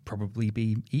probably probably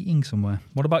be eating somewhere.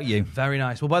 What about you? Very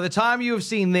nice. Well, by the time you have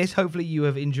seen this, hopefully you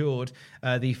have endured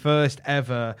the first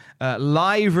ever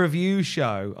live review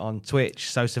show on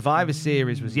Twitch. So Survivor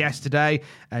Series was yesterday,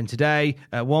 and today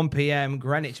at 1 p.m.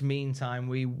 Greenwich Mean Time,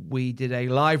 we did a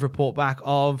live report back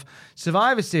of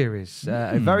Survivor Series.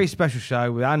 A very special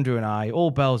show with Andrew and I,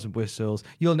 all bells and whistles.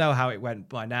 You'll know how it went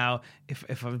by now.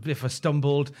 If I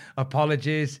stumbled,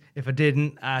 apologies. If I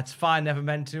didn't, it's fine, never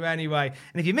meant to anyway.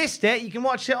 And if you missed it, you can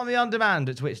watch it on the on-demand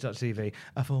at twitch.tv.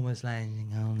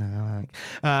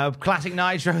 Classic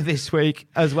Nitro this week,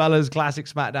 as well as Classic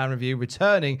SmackDown review,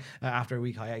 returning after a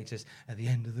week hiatus at the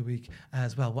end of the week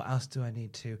as well. What else do I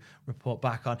need to report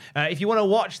back on? If you want to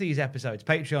watch these episodes,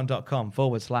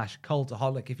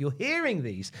 patreon.com/Cultaholic. If you're hearing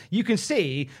these, you can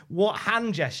see what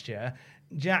hand gesture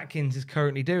Jackins is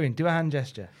currently doing. Do a hand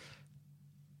gesture.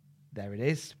 There it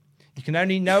is. You can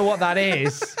only know what that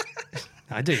is.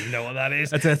 I don't even know what that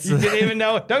is. You didn't even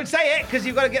know. Don't say it, because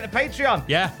you've got to get the Patreon.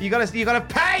 Yeah. You got to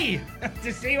pay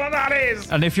to see what that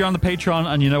is. And if you're on the Patreon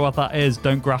and you know what that is,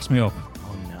 don't grass me up.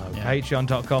 Oh no. Yeah.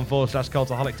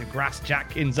 Patreon.com/Cultaholic to grass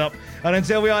Jackins up. And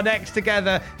until we are next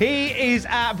together, he is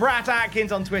at Brat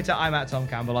Atkins on Twitter. I'm at Tom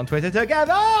Campbell on Twitter.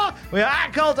 Together, we are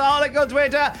at Cultaholic on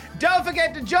Twitter. Don't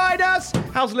forget to join us.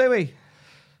 How's Louis?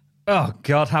 Oh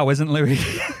God, how isn't Louis?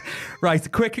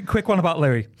 Right, quick one about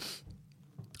Louis.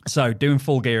 So, doing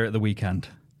Full Gear at the weekend,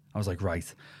 I was like,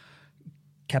 right.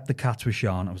 Kept the cats with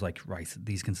Sean. I was like, right,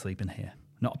 these can sleep in here.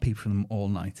 Not a peep from them all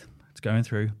night. It's going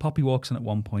through. Poppy walks in at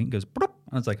one point, goes, Broop.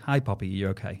 And I was like, hi, Poppy, you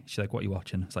okay? She's like, what are you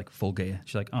watching? It's like, Full Gear.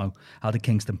 She's like, oh, how did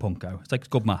Kingston Punk go? It's like,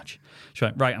 good match. She's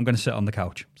like, right, I'm going to sit on the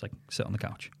couch. It's like, sit on the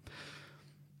couch.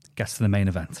 Gets to the main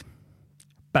event.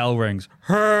 Bell rings.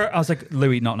 I was like,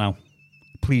 Louis, not now.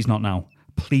 Please, not now.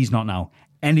 Please, not now.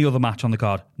 Any other match on the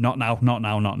card? Not now, not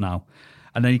now, not now.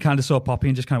 And then he kind of saw Poppy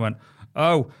and just kind of went,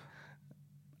 oh,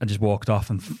 and just walked off.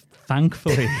 And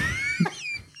thankfully,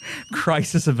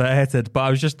 crisis averted. But I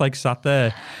was just like sat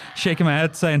there, shaking my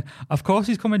head, saying, of course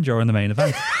he's coming during the main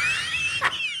event.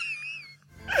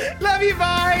 Love you,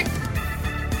 bye.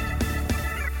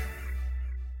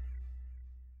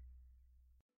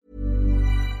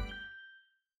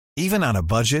 Even on a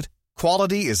budget,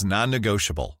 quality is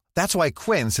non-negotiable. That's why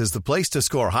Quince is the place to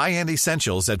score high-end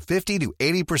essentials at 50 to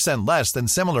 80% less than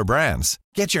similar brands.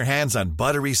 Get your hands on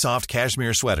buttery soft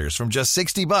cashmere sweaters from just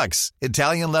 $60,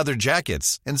 Italian leather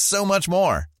jackets, and so much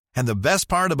more. And the best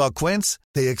part about Quince,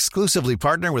 they exclusively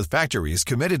partner with factories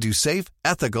committed to safe,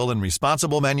 ethical, and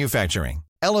responsible manufacturing.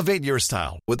 Elevate your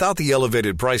style without the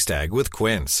elevated price tag with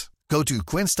Quince. Go to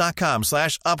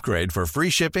quince.com/upgrade for free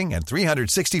shipping and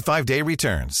 365-day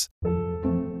returns.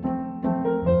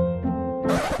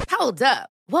 Hold up.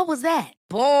 What was that?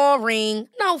 Boring.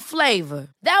 No flavor.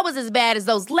 That was as bad as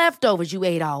those leftovers you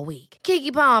ate all week.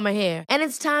 Keke Palmer here, and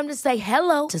it's time to say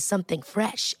hello to something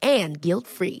fresh and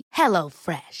guilt-free. Hello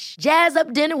Fresh. Jazz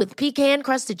up dinner with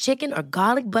pecan-crusted chicken or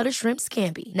garlic butter shrimp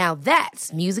scampi. Now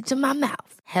that's music to my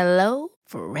mouth. Hello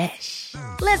Fresh.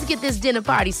 Let's get this dinner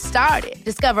party started.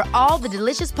 Discover all the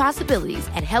delicious possibilities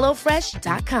at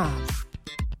HelloFresh.com.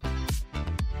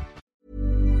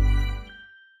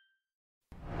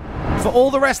 For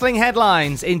all the wrestling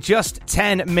headlines in just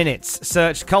 10 minutes,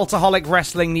 search Cultaholic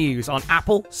Wrestling News on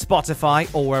Apple, Spotify,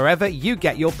 or wherever you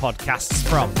get your podcasts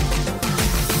from.